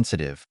that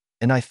sensitive,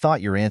 and I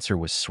thought your answer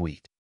was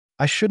sweet.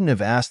 I shouldn't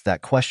have asked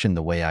that question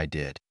the way I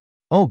did.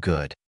 Oh,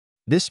 good.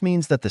 This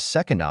means that the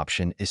second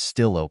option is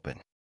still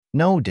open.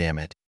 No, damn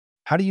it.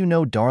 How do you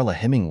know Darla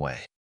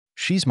Hemingway?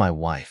 She's my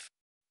wife.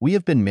 We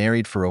have been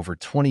married for over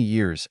 20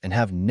 years and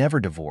have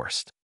never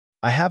divorced.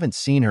 I haven't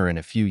seen her in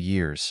a few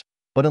years,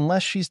 but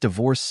unless she's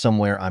divorced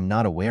somewhere I'm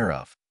not aware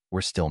of,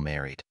 we're still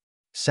married.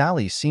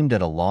 Sally seemed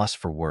at a loss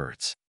for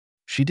words.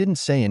 She didn't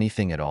say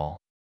anything at all.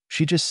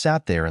 She just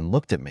sat there and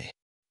looked at me.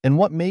 And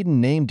what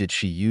maiden name did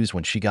she use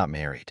when she got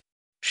married?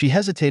 She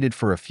hesitated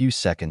for a few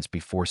seconds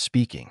before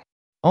speaking.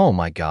 Oh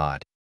my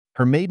God.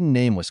 Her maiden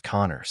name was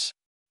Connors.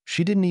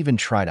 She didn't even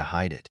try to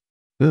hide it.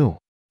 Ooh.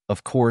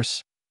 Of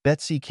course,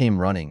 Betsy came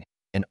running,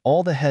 and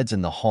all the heads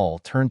in the hall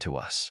turned to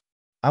us.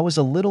 I was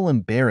a little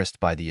embarrassed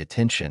by the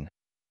attention,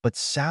 but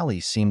Sally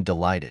seemed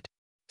delighted.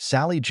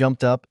 Sally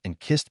jumped up and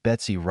kissed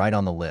Betsy right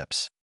on the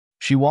lips.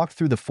 She walked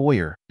through the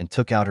foyer and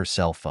took out her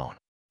cell phone.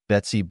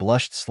 Betsy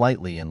blushed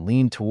slightly and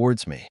leaned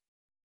towards me.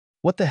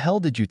 What the hell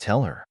did you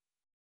tell her?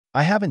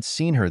 I haven't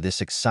seen her this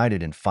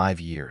excited in 5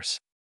 years.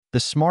 The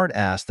smart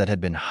ass that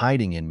had been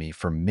hiding in me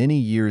for many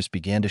years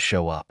began to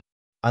show up.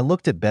 I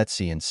looked at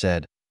Betsy and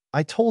said,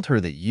 I told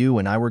her that you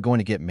and I were going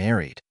to get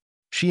married.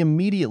 She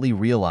immediately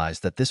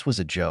realized that this was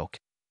a joke,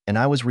 and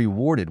I was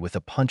rewarded with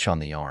a punch on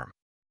the arm.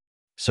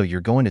 So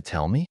you're going to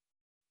tell me?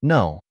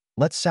 No,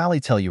 let Sally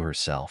tell you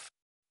herself.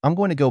 I'm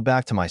going to go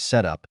back to my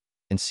setup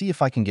and see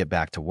if I can get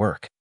back to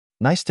work.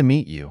 Nice to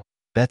meet you,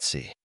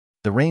 Betsy.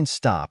 The rain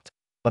stopped,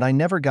 but I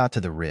never got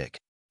to the rig.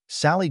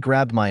 Sally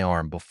grabbed my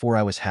arm before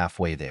I was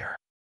halfway there.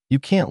 You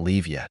can't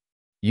leave yet.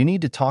 You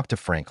need to talk to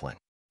Franklin.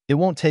 It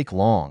won't take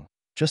long,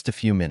 just a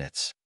few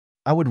minutes.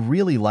 I would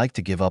really like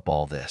to give up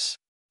all this.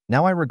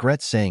 Now I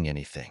regret saying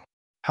anything.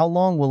 How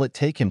long will it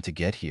take him to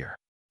get here?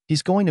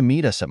 He's going to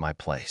meet us at my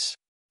place.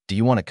 Do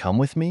you want to come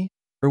with me,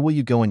 or will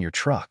you go in your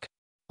truck?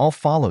 I'll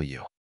follow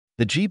you.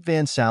 The Jeep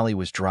van Sally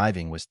was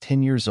driving was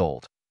 10 years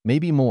old,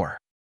 maybe more.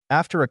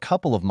 After a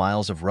couple of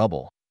miles of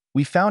rubble,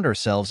 we found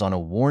ourselves on a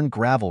worn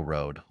gravel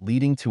road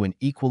leading to an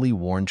equally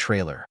worn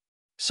trailer.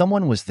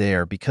 Someone was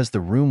there because the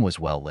room was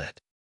well lit.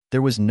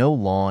 There was no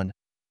lawn,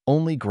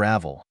 only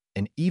gravel,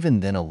 and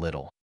even then a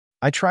little.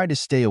 I tried to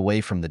stay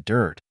away from the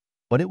dirt,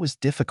 but it was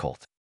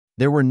difficult.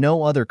 There were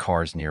no other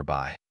cars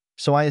nearby,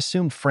 so I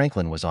assumed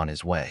Franklin was on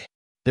his way.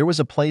 There was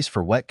a place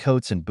for wet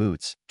coats and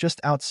boots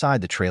just outside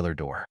the trailer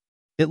door.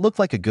 It looked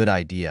like a good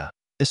idea,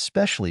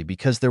 especially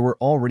because there were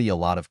already a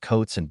lot of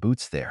coats and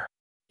boots there.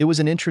 It was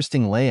an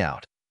interesting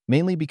layout,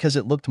 mainly because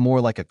it looked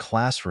more like a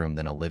classroom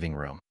than a living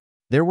room.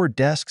 There were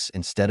desks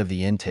instead of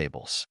the end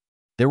tables.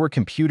 There were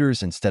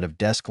computers instead of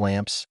desk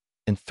lamps,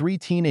 and 3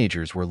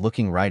 teenagers were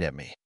looking right at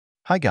me.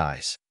 Hi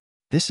guys,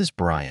 this is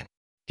Brian.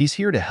 He's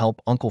here to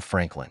help Uncle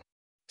Franklin.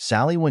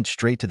 Sally went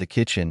straight to the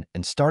kitchen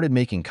and started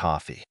making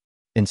coffee.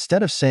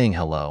 Instead of saying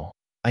hello,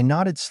 I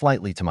nodded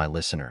slightly to my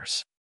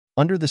listeners.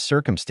 Under the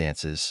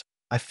circumstances,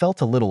 I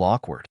felt a little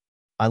awkward.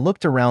 I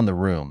looked around the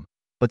room,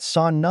 but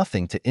saw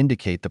nothing to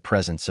indicate the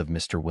presence of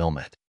Mr.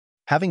 Wilmot.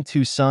 Having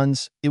 2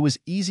 sons, it was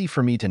easy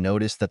for me to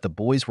notice that the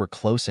boys were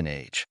close in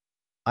age.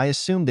 I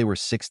assumed they were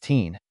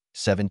 16,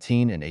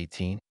 17, and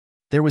 18.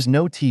 There was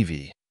no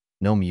TV,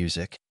 no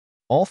music.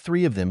 All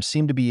 3 of them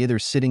seemed to be either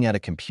sitting at a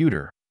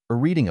computer or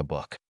reading a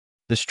book.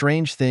 The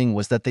strange thing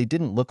was that they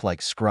didn't look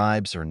like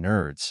scribes or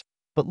nerds,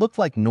 but looked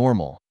like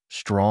normal,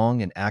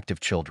 strong, and active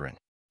children.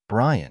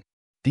 Brian,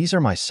 these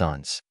are my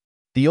sons.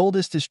 The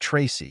oldest is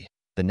Tracy,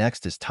 the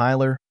next is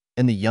Tyler,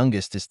 and the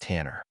youngest is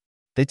Tanner.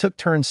 They took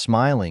turns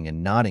smiling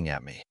and nodding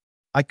at me.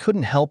 I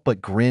couldn't help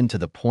but grin to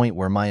the point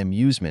where my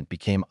amusement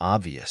became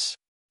obvious.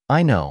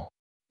 I know.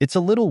 It's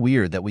a little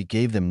weird that we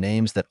gave them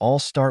names that all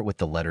start with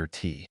the letter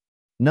T.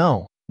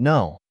 No,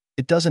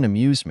 it doesn't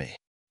amuse me.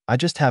 I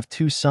just have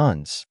 2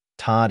 sons,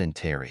 Todd and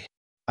Terry.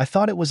 I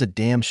thought it was a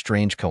damn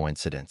strange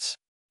coincidence.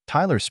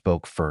 Tyler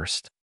spoke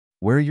first.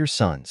 Where are your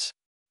sons?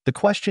 The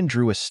question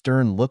drew a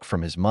stern look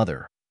from his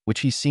mother,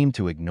 which he seemed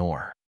to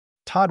ignore.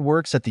 Todd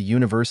works at the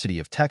University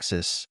of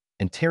Texas,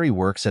 and Terry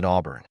works at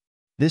Auburn.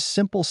 This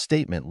simple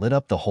statement lit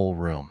up the whole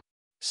room.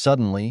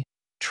 Suddenly,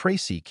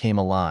 Tracy came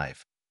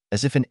alive,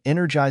 as if an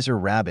Energizer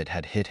rabbit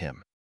had hit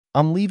him.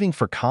 I'm leaving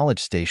for College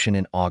Station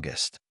in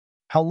August.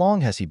 How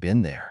long has he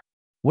been there?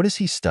 What is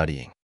he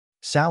studying?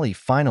 Sally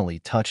finally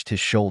touched his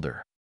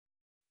shoulder.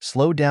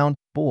 Slow down,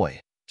 boy,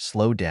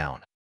 slow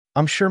down.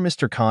 I'm sure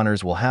Mr.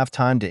 Connors will have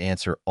time to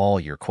answer all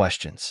your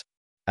questions.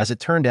 As it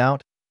turned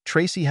out,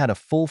 Tracy had a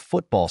full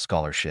football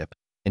scholarship,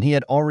 and he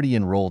had already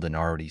enrolled in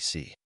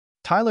ROTC.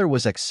 Tyler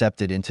was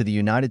accepted into the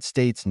United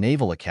States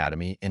Naval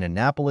Academy in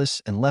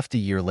Annapolis and left a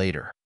year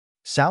later.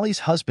 Sally's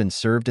husband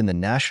served in the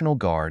National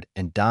Guard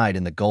and died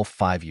in the Gulf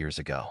 5 years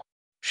ago.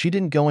 She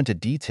didn't go into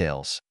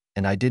details,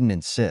 and I didn't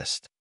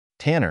insist.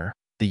 Tanner,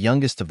 the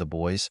youngest of the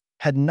boys,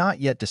 had not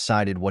yet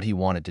decided what he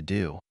wanted to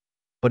do,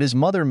 but his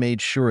mother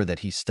made sure that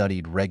he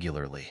studied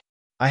regularly.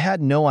 I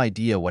had no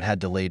idea what had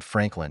delayed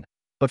Franklin,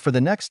 but for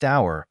the next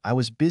hour, I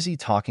was busy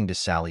talking to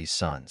Sally's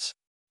sons.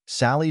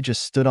 Sally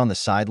just stood on the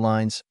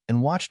sidelines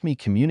and watched me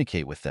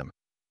communicate with them,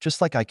 just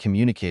like I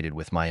communicated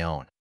with my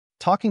own.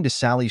 Talking to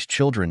Sally's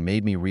children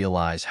made me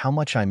realize how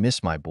much I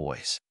miss my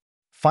boys.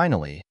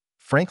 Finally,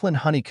 Franklin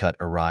Honeycutt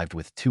arrived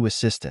with 2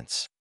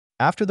 assistants.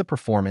 After the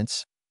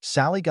performance,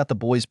 Sally got the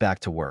boys back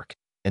to work,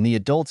 and the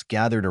adults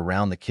gathered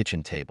around the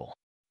kitchen table.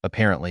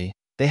 Apparently,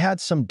 they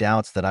had some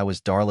doubts that I was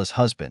Darla's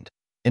husband,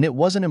 and it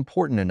wasn't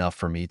important enough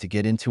for me to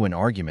get into an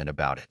argument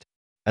about it.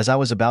 As I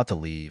was about to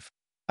leave,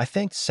 I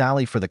thanked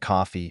Sally for the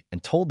coffee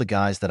and told the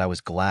guys that I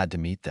was glad to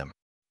meet them.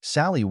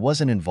 Sally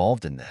wasn't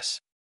involved in this.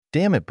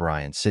 Damn it,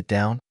 Brian, sit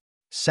down.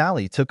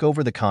 Sally took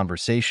over the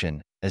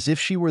conversation as if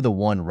she were the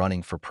one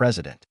running for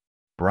president.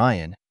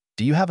 Brian,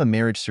 do you have a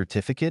marriage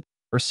certificate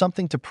or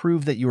something to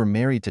prove that you were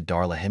married to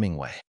Darla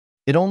Hemingway?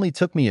 It only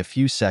took me a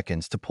few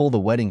seconds to pull the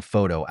wedding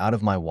photo out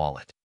of my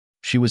wallet.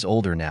 She was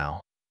older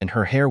now, and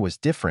her hair was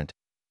different,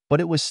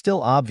 but it was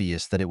still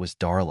obvious that it was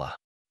Darla.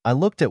 I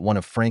looked at one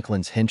of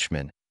Franklin's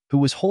henchmen, who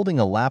was holding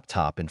a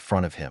laptop in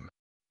front of him.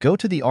 Go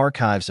to the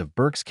archives of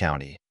Berks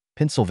County,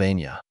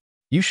 Pennsylvania.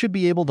 You should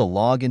be able to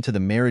log into the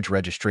marriage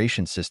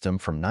registration system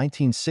from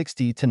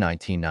 1960 to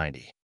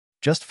 1990.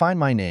 Just find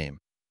my name,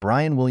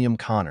 Brian William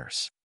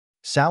Connors.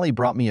 Sally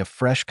brought me a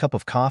fresh cup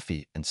of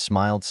coffee and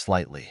smiled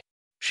slightly.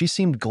 She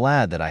seemed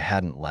glad that I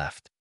hadn't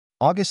left.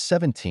 August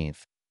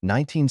 17th,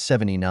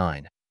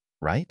 1979,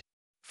 right?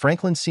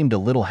 Franklin seemed a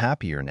little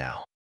happier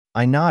now.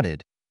 I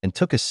nodded and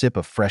took a sip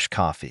of fresh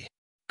coffee.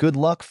 Good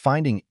luck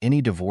finding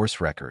any divorce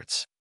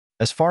records.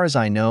 As far as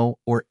I know,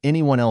 or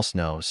anyone else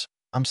knows,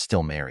 I'm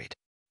still married.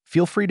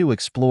 Feel free to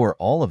explore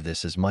all of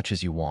this as much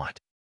as you want.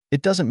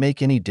 It doesn't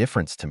make any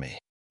difference to me.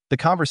 The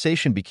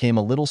conversation became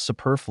a little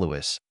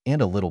superfluous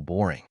and a little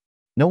boring.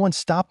 No one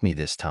stopped me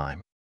this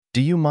time.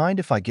 Do you mind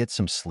if I get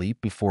some sleep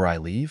before I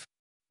leave?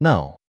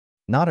 No,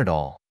 not at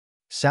all.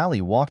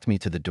 Sally walked me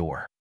to the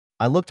door.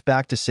 I looked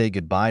back to say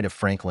goodbye to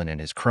Franklin and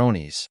his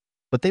cronies,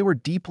 but they were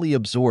deeply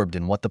absorbed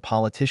in what the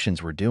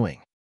politicians were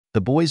doing. The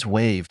boys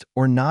waved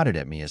or nodded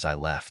at me as I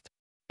left.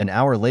 An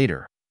hour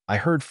later, I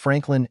heard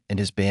Franklin and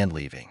his band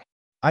leaving.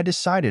 I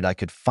decided I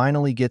could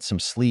finally get some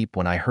sleep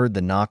when I heard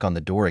the knock on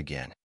the door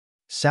again.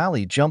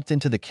 Sally jumped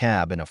into the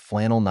cab in a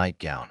flannel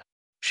nightgown.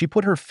 She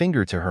put her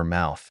finger to her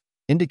mouth,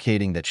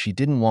 indicating that she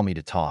didn't want me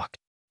to talk.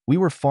 We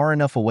were far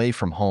enough away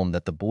from home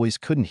that the boys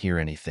couldn't hear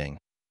anything,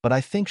 but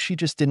I think she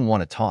just didn't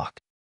want to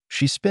talk.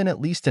 She spent at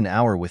least an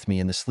hour with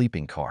me in the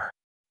sleeping car.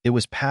 It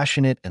was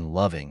passionate and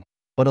loving,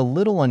 but a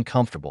little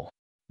uncomfortable.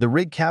 The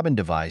rig cabin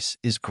device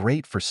is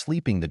great for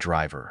sleeping the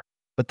driver,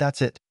 but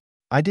that's it.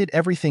 I did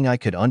everything I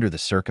could under the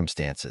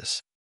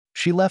circumstances.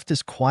 She left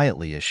as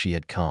quietly as she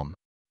had come.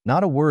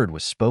 Not a word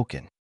was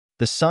spoken.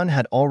 The sun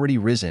had already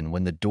risen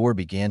when the door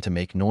began to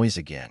make noise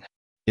again.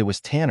 It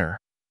was Tanner.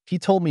 He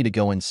told me to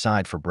go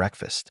inside for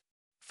breakfast.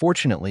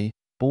 Fortunately,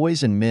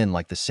 boys and men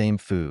like the same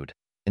food,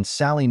 and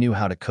Sally knew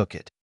how to cook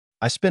it.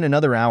 I spent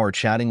another hour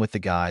chatting with the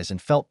guys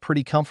and felt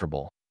pretty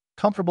comfortable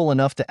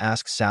enough to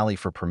ask Sally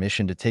for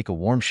permission to take a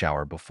warm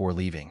shower before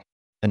leaving.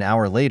 An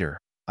hour later,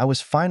 I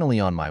was finally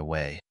on my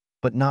way,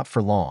 but not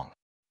for long.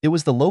 It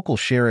was the local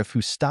sheriff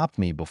who stopped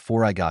me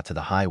before I got to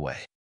the highway.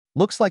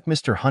 Looks like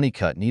Mr.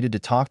 Honeycutt needed to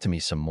talk to me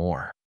some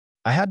more.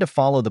 I had to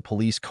follow the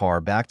police car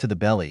back to the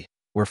belly,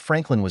 where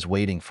Franklin was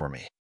waiting for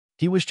me.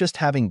 He was just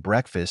having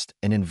breakfast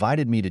and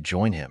invited me to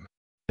join him.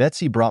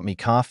 Betsy brought me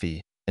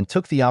coffee and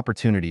took the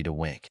opportunity to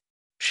wink.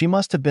 She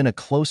must have been a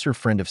closer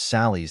friend of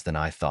Sally's than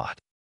I thought.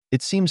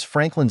 It seems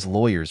Franklin's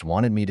lawyers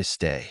wanted me to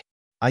stay.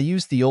 I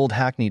used the old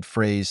hackneyed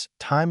phrase,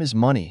 "time is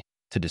money,"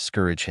 to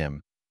discourage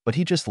him, but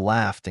he just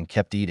laughed and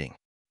kept eating.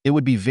 It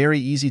would be very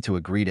easy to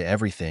agree to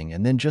everything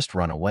and then just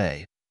run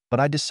away, but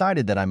I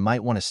decided that I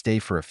might want to stay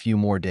for a few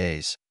more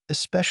days,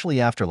 especially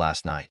after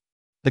last night.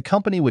 The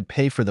company would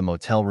pay for the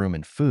motel room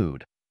and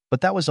food, but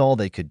that was all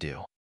they could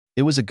do.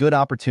 It was a good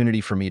opportunity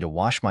for me to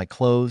wash my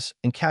clothes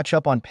and catch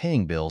up on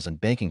paying bills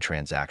and banking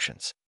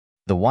transactions.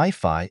 The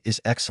Wi-Fi is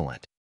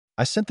excellent.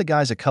 I sent the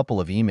guys a couple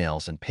of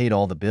emails and paid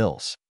all the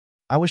bills.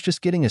 I was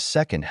just getting a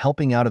second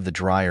helping out of the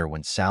dryer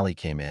when Sally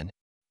came in.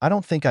 I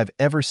don't think I've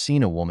ever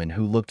seen a woman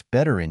who looked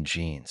better in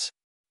jeans.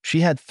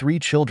 She had 3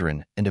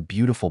 children and a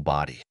beautiful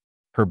body.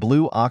 Her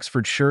blue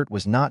Oxford shirt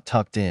was not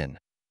tucked in,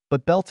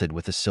 but belted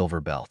with a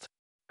silver belt.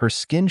 Her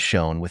skin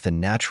shone with a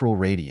natural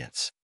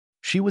radiance.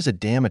 She was a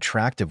damn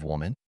attractive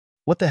woman.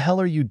 What the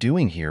hell are you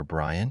doing here,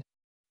 Brian?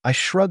 I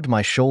shrugged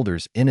my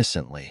shoulders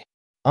innocently.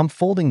 I'm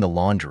folding the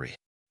laundry.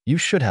 You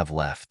should have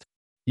left.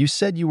 You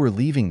said you were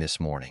leaving this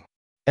morning.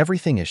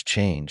 Everything has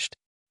changed.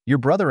 Your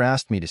brother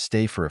asked me to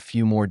stay for a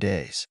few more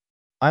days.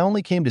 I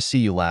only came to see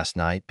you last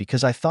night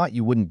because I thought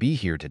you wouldn't be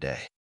here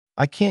today.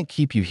 I can't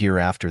keep you here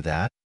after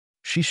that.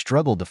 She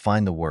struggled to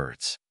find the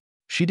words.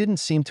 She didn't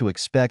seem to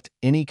expect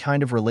any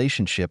kind of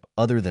relationship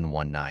other than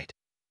one night,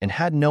 and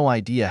had no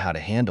idea how to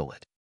handle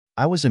it.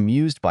 I was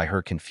amused by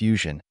her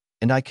confusion,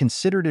 and I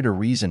considered it a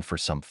reason for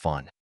some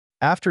fun.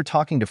 After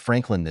talking to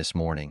Franklin this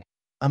morning,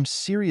 I'm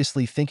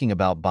seriously thinking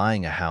about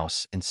buying a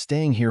house and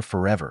staying here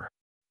forever.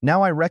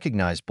 Now I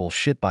recognize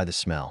bullshit by the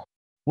smell.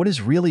 What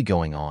is really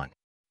going on?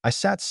 I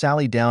sat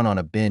Sally down on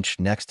a bench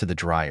next to the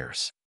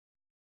dryers.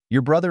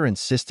 Your brother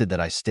insisted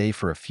that I stay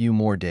for a few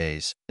more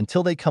days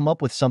until they come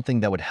up with something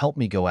that would help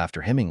me go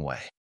after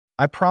Hemingway.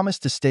 I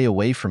promised to stay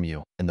away from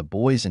you and the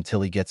boys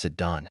until he gets it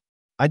done.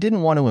 I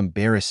didn't want to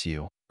embarrass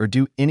you or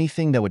do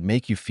anything that would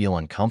make you feel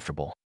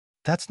uncomfortable.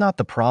 That's not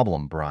the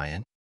problem,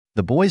 Brian.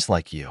 The boys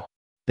like you.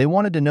 They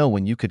wanted to know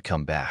when you could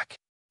come back.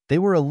 They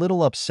were a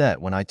little upset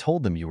when I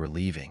told them you were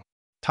leaving.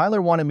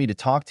 Tyler wanted me to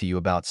talk to you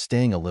about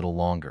staying a little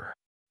longer.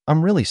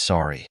 I'm really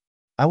sorry.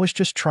 I was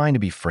just trying to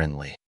be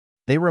friendly.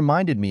 They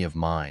reminded me of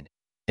mine,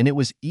 and it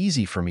was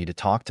easy for me to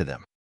talk to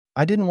them.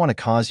 I didn't want to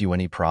cause you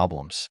any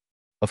problems.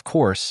 Of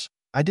course,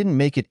 I didn't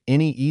make it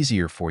any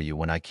easier for you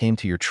when I came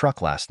to your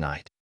truck last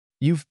night.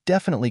 You've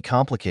definitely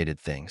complicated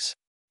things.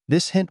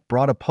 This hint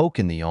brought a poke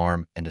in the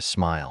arm and a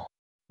smile.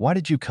 Why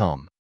did you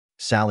come?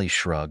 Sally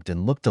shrugged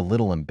and looked a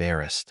little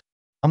embarrassed.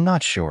 I'm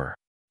not sure.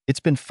 It's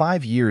been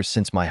 5 years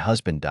since my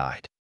husband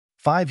died.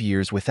 5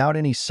 years without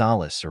any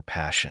solace or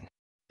passion.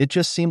 It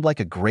just seemed like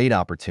a great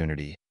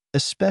opportunity,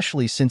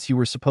 especially since you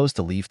were supposed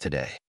to leave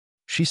today.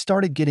 She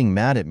started getting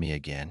mad at me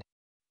again.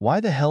 Why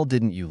the hell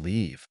didn't you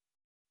leave?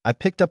 I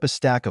picked up a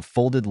stack of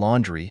folded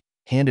laundry,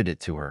 handed it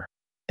to her,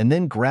 and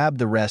then grabbed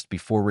the rest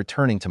before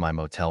returning to my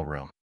motel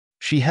room.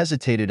 She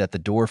hesitated at the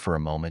door for a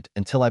moment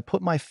until I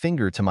put my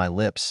finger to my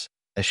lips,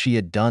 as she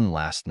had done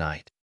last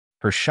night.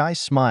 Her shy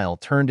smile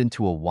turned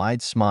into a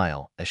wide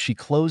smile as she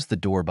closed the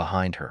door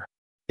behind her.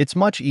 It's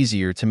much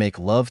easier to make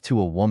love to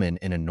a woman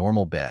in a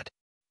normal bed.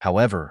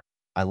 However,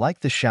 I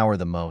liked the shower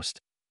the most.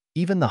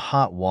 Even the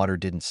hot water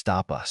didn't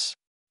stop us.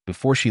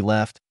 Before she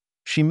left,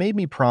 she made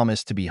me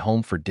promise to be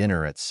home for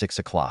dinner at 6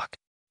 o'clock.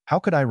 How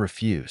could I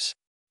refuse?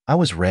 I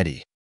was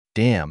ready.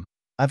 Damn,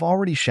 I've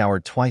already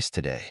showered twice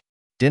today.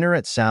 Dinner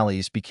at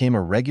Sally's became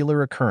a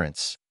regular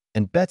occurrence,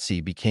 and Betsy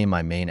became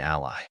my main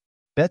ally.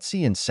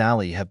 Betsy and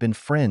Sally have been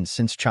friends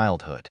since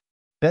childhood.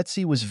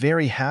 Betsy was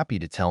very happy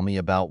to tell me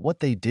about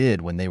what they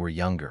did when they were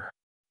younger.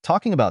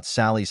 Talking about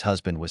Sally's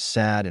husband was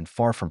sad and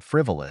far from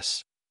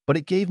frivolous, but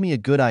it gave me a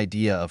good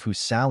idea of who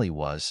Sally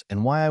was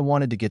and why I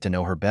wanted to get to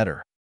know her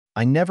better.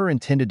 I never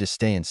intended to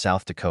stay in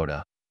South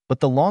Dakota,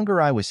 but the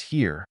longer I was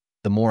here,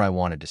 the more I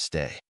wanted to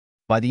stay.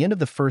 By the end of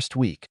the first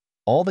week,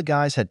 all the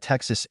guys had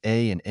Texas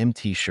A&M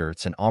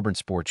t-shirts and Auburn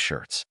sports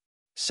shirts.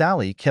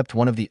 Sally kept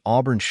one of the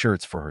Auburn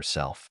shirts for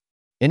herself.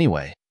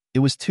 Anyway, it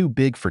was too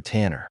big for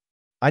Tanner.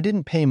 I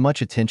didn't pay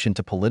much attention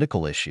to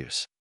political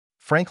issues.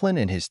 Franklin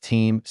and his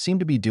team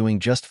seemed to be doing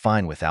just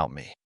fine without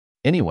me.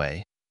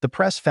 Anyway, the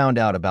press found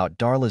out about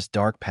Darla's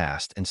dark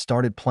past and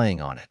started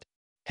playing on it.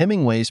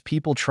 Hemingway's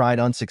people tried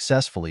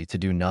unsuccessfully to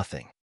do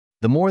nothing.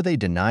 The more they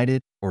denied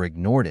it or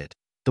ignored it,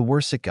 the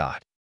worse it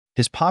got.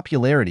 His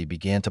popularity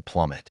began to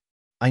plummet.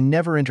 I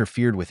never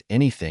interfered with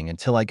anything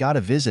until I got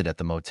a visit at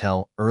the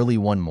motel early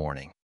one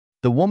morning.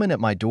 The woman at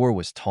my door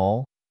was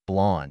tall,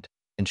 blonde,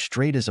 and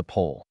straight as a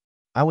pole.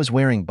 I was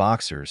wearing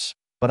boxers,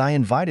 but I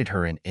invited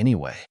her in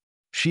anyway.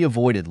 She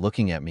avoided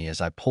looking at me as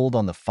I pulled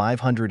on the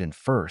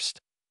 501st,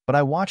 but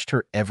I watched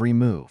her every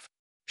move.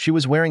 She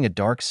was wearing a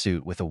dark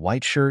suit with a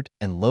white shirt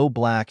and low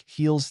black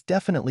heels,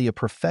 definitely a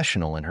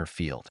professional in her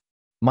field.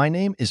 My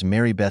name is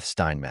Mary Beth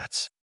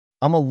Steinmetz.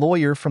 I'm a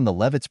lawyer from the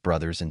Levitz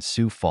brothers in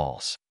Sioux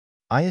Falls.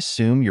 I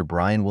assume you're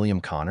Brian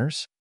William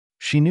Connors?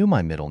 She knew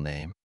my middle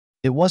name.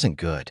 It wasn't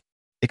good.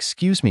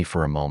 Excuse me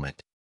for a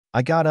moment.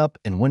 I got up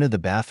and went to the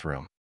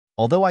bathroom.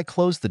 Although I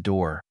closed the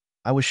door,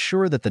 I was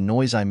sure that the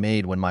noise I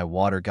made when my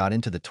water got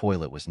into the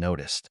toilet was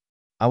noticed.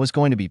 I was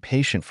going to be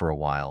patient for a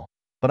while,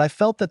 but I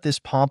felt that this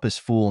pompous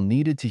fool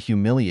needed to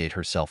humiliate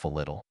herself a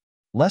little.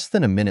 Less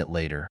than a minute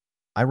later,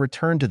 I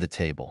returned to the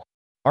table.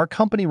 Our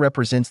company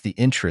represents the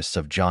interests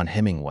of John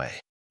Hemingway.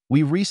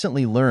 We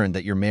recently learned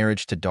that your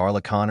marriage to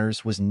Darla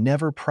Connors was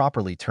never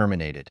properly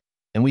terminated,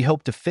 and we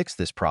hope to fix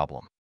this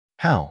problem.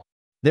 How?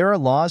 There are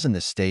laws in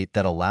the state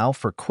that allow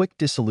for quick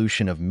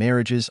dissolution of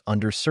marriages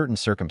under certain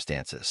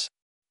circumstances.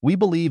 We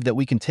believe that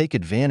we can take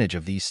advantage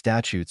of these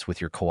statutes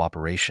with your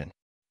cooperation.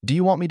 Do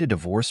you want me to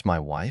divorce my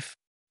wife?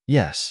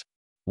 Yes.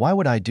 Why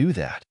would I do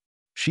that?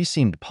 She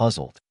seemed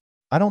puzzled.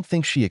 I don't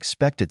think she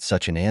expected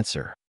such an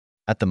answer.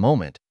 At the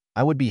moment,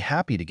 I would be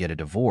happy to get a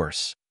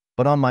divorce,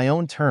 but on my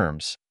own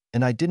terms,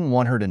 and I didn't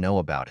want her to know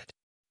about it.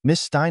 Miss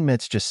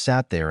Steinmetz just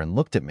sat there and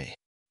looked at me.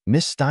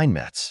 Miss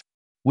Steinmetz,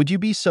 would you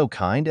be so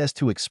kind as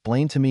to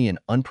explain to me in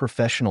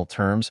unprofessional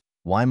terms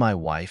why my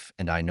wife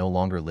and I no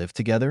longer live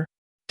together?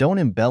 Don't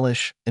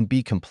embellish and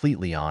be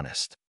completely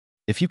honest.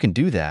 If you can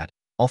do that,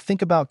 I'll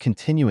think about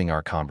continuing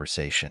our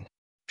conversation.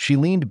 She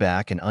leaned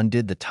back and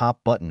undid the top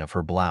button of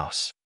her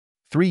blouse.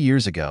 3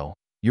 years ago,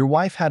 your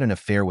wife had an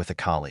affair with a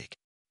colleague.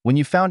 When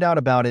you found out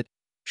about it,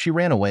 she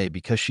ran away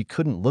because she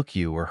couldn't look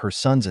you or her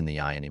sons in the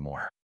eye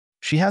anymore.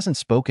 She hasn't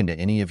spoken to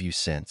any of you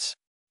since.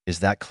 Is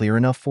that clear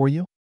enough for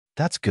you?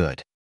 That's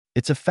good.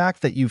 It's a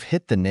fact that you've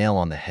hit the nail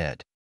on the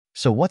head.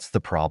 So what's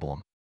the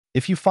problem?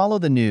 If you follow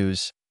the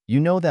news, you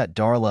know that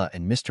Darla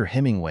and Mr.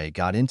 Hemingway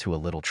got into a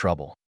little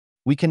trouble.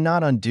 We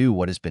cannot undo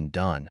what has been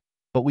done,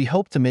 but we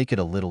hope to make it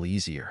a little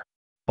easier.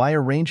 By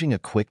arranging a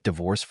quick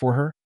divorce for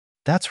her?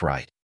 That's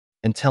right.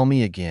 And tell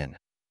me again,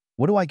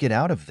 what do I get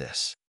out of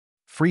this?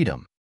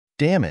 Freedom.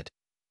 Damn it.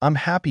 I'm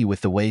happy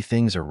with the way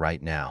things are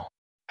right now.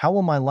 How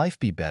will my life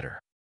be better?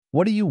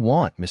 What do you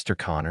want, Mr.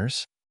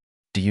 Connors?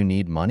 Do you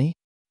need money?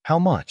 How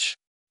much?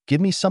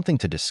 Give me something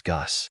to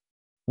discuss.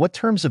 What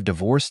terms of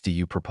divorce do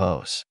you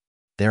propose?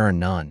 There are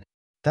none.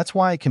 That's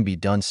why it can be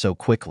done so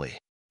quickly.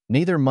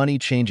 Neither money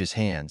changes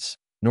hands,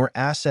 nor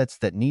assets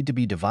that need to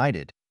be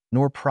divided,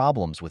 nor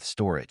problems with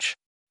storage.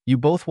 You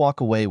both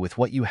walk away with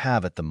what you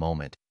have at the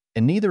moment,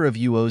 and neither of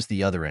you owes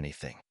the other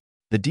anything.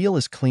 The deal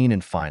is clean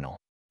and final.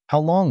 How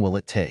long will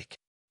it take?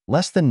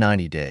 Less than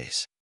 90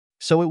 days.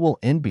 So it will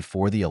end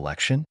before the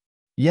election?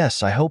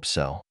 Yes, I hope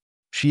so.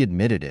 She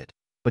admitted it,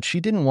 but she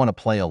didn't want to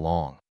play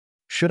along.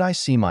 Should I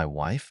see my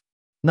wife?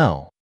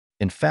 No.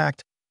 In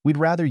fact, we'd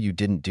rather you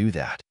didn't do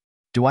that.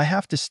 Do I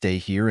have to stay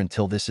here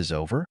until this is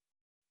over?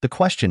 The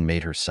question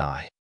made her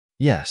sigh.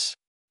 Yes.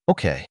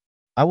 Okay.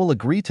 I will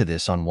agree to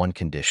this on one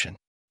condition.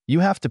 You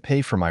have to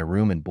pay for my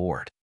room and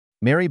board.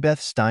 Mary Beth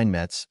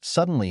Steinmetz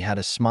suddenly had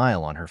a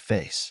smile on her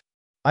face.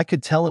 I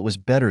could tell it was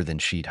better than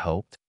she'd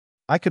hoped.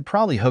 I could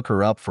probably hook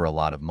her up for a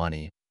lot of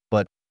money,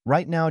 but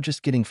right now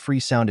just getting free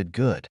sounded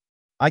good.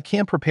 I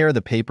can't prepare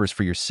the papers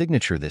for your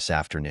signature this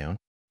afternoon.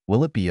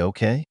 Will it be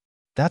okay?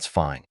 That's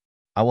fine.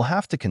 I will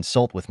have to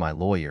consult with my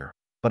lawyer,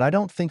 but I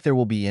don't think there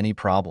will be any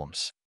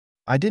problems.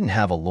 I didn't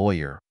have a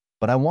lawyer,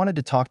 but I wanted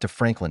to talk to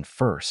Franklin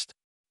first.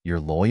 Your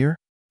lawyer?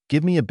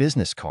 Give me a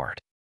business card.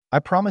 I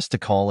promise to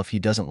call if he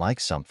doesn't like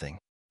something.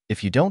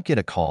 If you don't get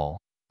a call,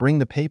 bring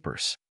the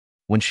papers.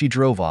 When she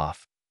drove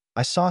off,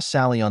 I saw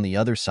Sally on the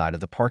other side of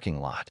the parking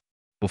lot.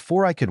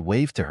 Before I could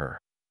wave to her,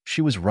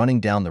 she was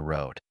running down the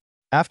road.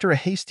 After a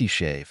hasty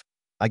shave,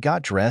 I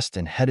got dressed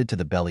and headed to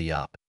the Belly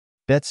Up.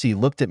 Betsy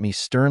looked at me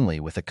sternly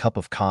with a cup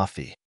of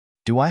coffee.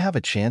 Do I have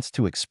a chance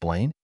to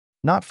explain?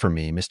 Not for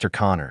me, Mr.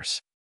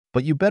 Connors.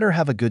 But you better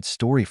have a good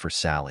story for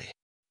Sally.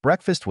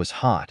 Breakfast was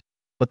hot,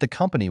 but the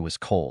company was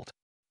cold.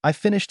 I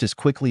finished as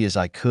quickly as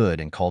I could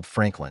and called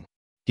Franklin.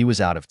 He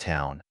was out of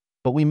town,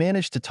 but we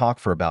managed to talk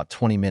for about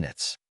 20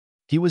 minutes.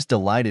 He was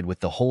delighted with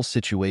the whole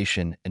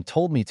situation and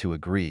told me to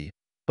agree,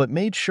 but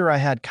made sure I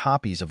had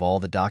copies of all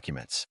the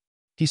documents.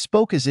 He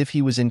spoke as if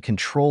he was in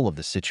control of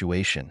the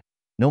situation,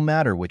 no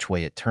matter which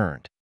way it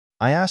turned.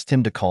 I asked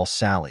him to call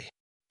Sally.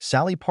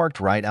 Sally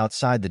parked right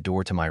outside the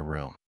door to my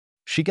room.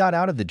 She got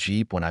out of the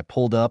Jeep when I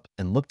pulled up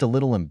and looked a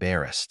little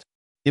embarrassed.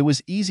 It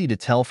was easy to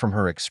tell from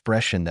her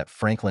expression that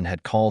Franklin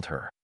had called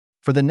her.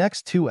 For the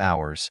next 2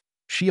 hours,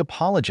 she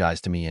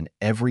apologized to me in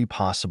every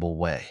possible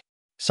way.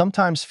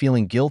 Sometimes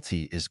feeling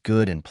guilty is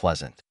good and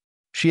pleasant.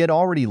 She had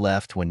already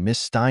left when Miss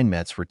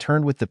Steinmetz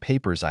returned with the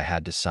papers I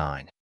had to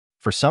sign.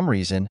 For some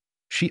reason,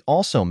 she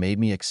also made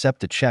me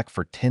accept a check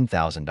for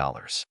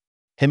 $10,000.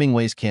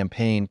 Hemingway's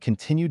campaign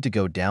continued to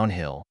go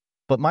downhill,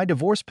 but my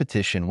divorce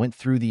petition went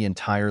through the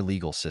entire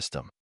legal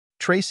system.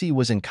 Tracy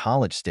was in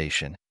College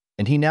Station,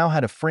 and he now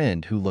had a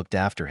friend who looked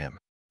after him.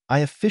 I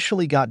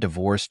officially got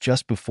divorced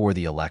just before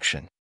the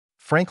election.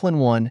 Franklin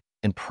won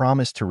and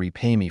promised to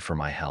repay me for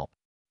my help.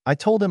 I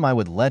told him I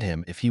would let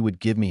him if he would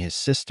give me his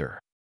sister.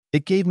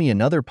 It gave me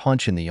another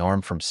punch in the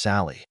arm from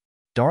Sally.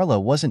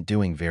 Darla wasn't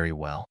doing very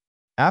well.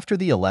 After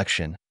the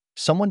election,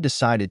 someone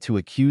decided to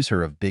accuse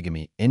her of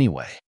bigamy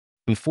anyway.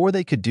 Before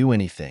they could do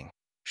anything,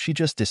 she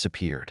just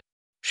disappeared.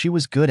 She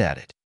was good at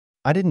it.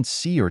 I didn't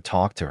see or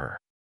talk to her.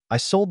 I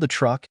sold the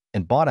truck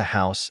and bought a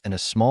house and a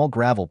small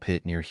gravel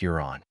pit near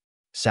Huron.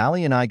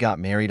 Sally and I got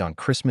married on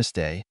Christmas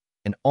Day,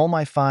 and all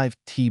my 5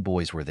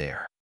 T-boys were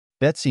there.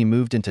 Betsy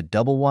moved into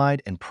double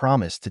wide and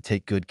promised to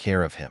take good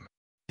care of him.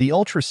 The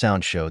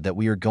ultrasound showed that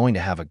we are going to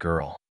have a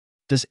girl.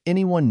 Does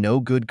anyone know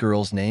good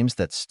girls' names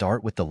that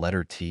start with the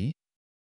letter T?